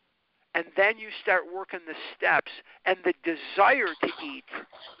 And then you start working the steps, and the desire to eat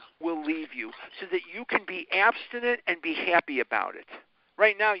will leave you so that you can be abstinent and be happy about it.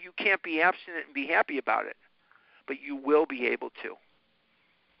 Right now, you can't be abstinent and be happy about it, but you will be able to.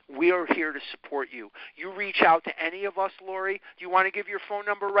 We are here to support you. You reach out to any of us, Lori. Do you want to give your phone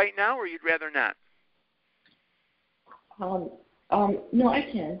number right now, or you'd rather not? No, I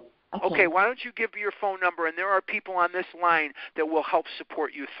can. Okay, why don't you give your phone number, and there are people on this line that will help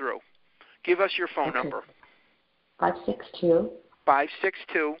support you through. Give us your phone number. 562.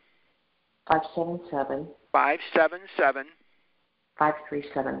 562. 577. 577.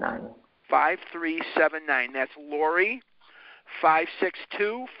 5379. 5379. That's Lori.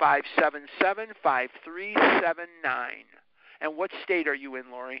 562-577-5379. And what state are you in,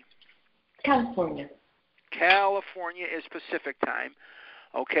 Lori? California. California is Pacific time.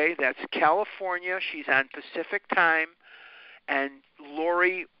 Okay, that's California. She's on Pacific time. And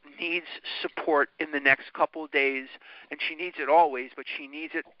Lori needs support in the next couple of days, and she needs it always, but she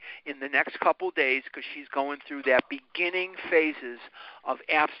needs it in the next couple of days because she's going through that beginning phases of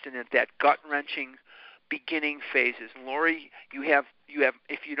abstinence, that gut-wrenching beginning phases. And Lori, you have.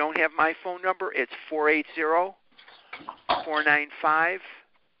 If you don't have my phone number, it's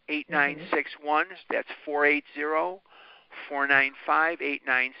 480-495-8961. That's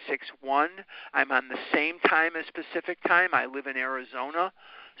 480-495-8961. I'm on the same time as Pacific time. I live in Arizona,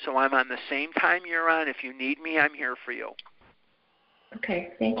 so I'm on the same time you're on. If you need me, I'm here for you.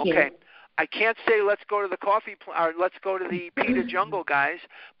 Okay, thank you. Okay. I can't say let's go to the let's go to the PETA jungle, guys,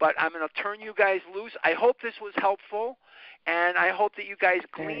 but I'm going to turn you guys loose. I hope this was helpful, and I hope that you guys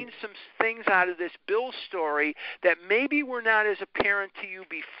glean some things out of this Bill story that maybe were not as apparent to you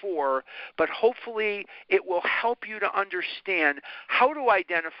before, but hopefully it will help you to understand how to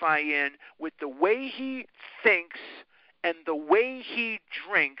identify in with the way he thinks and the way he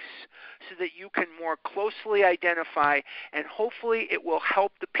drinks so that you can more closely identify, and hopefully it will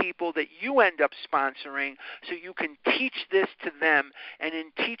help the people that you end up sponsoring so you can teach this to them, and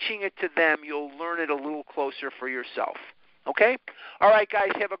in teaching it to them, you'll learn it a little closer for yourself. Okay? All right,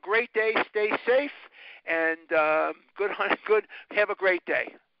 guys, have a great day. Stay safe, and good. Have a great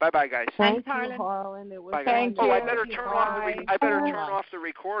day. Bye-bye, guys. Thanks, Harlan. It was Bye, guys. fun. I better turn off the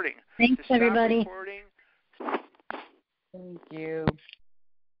recording. Thanks, everybody. Recording. Thank you.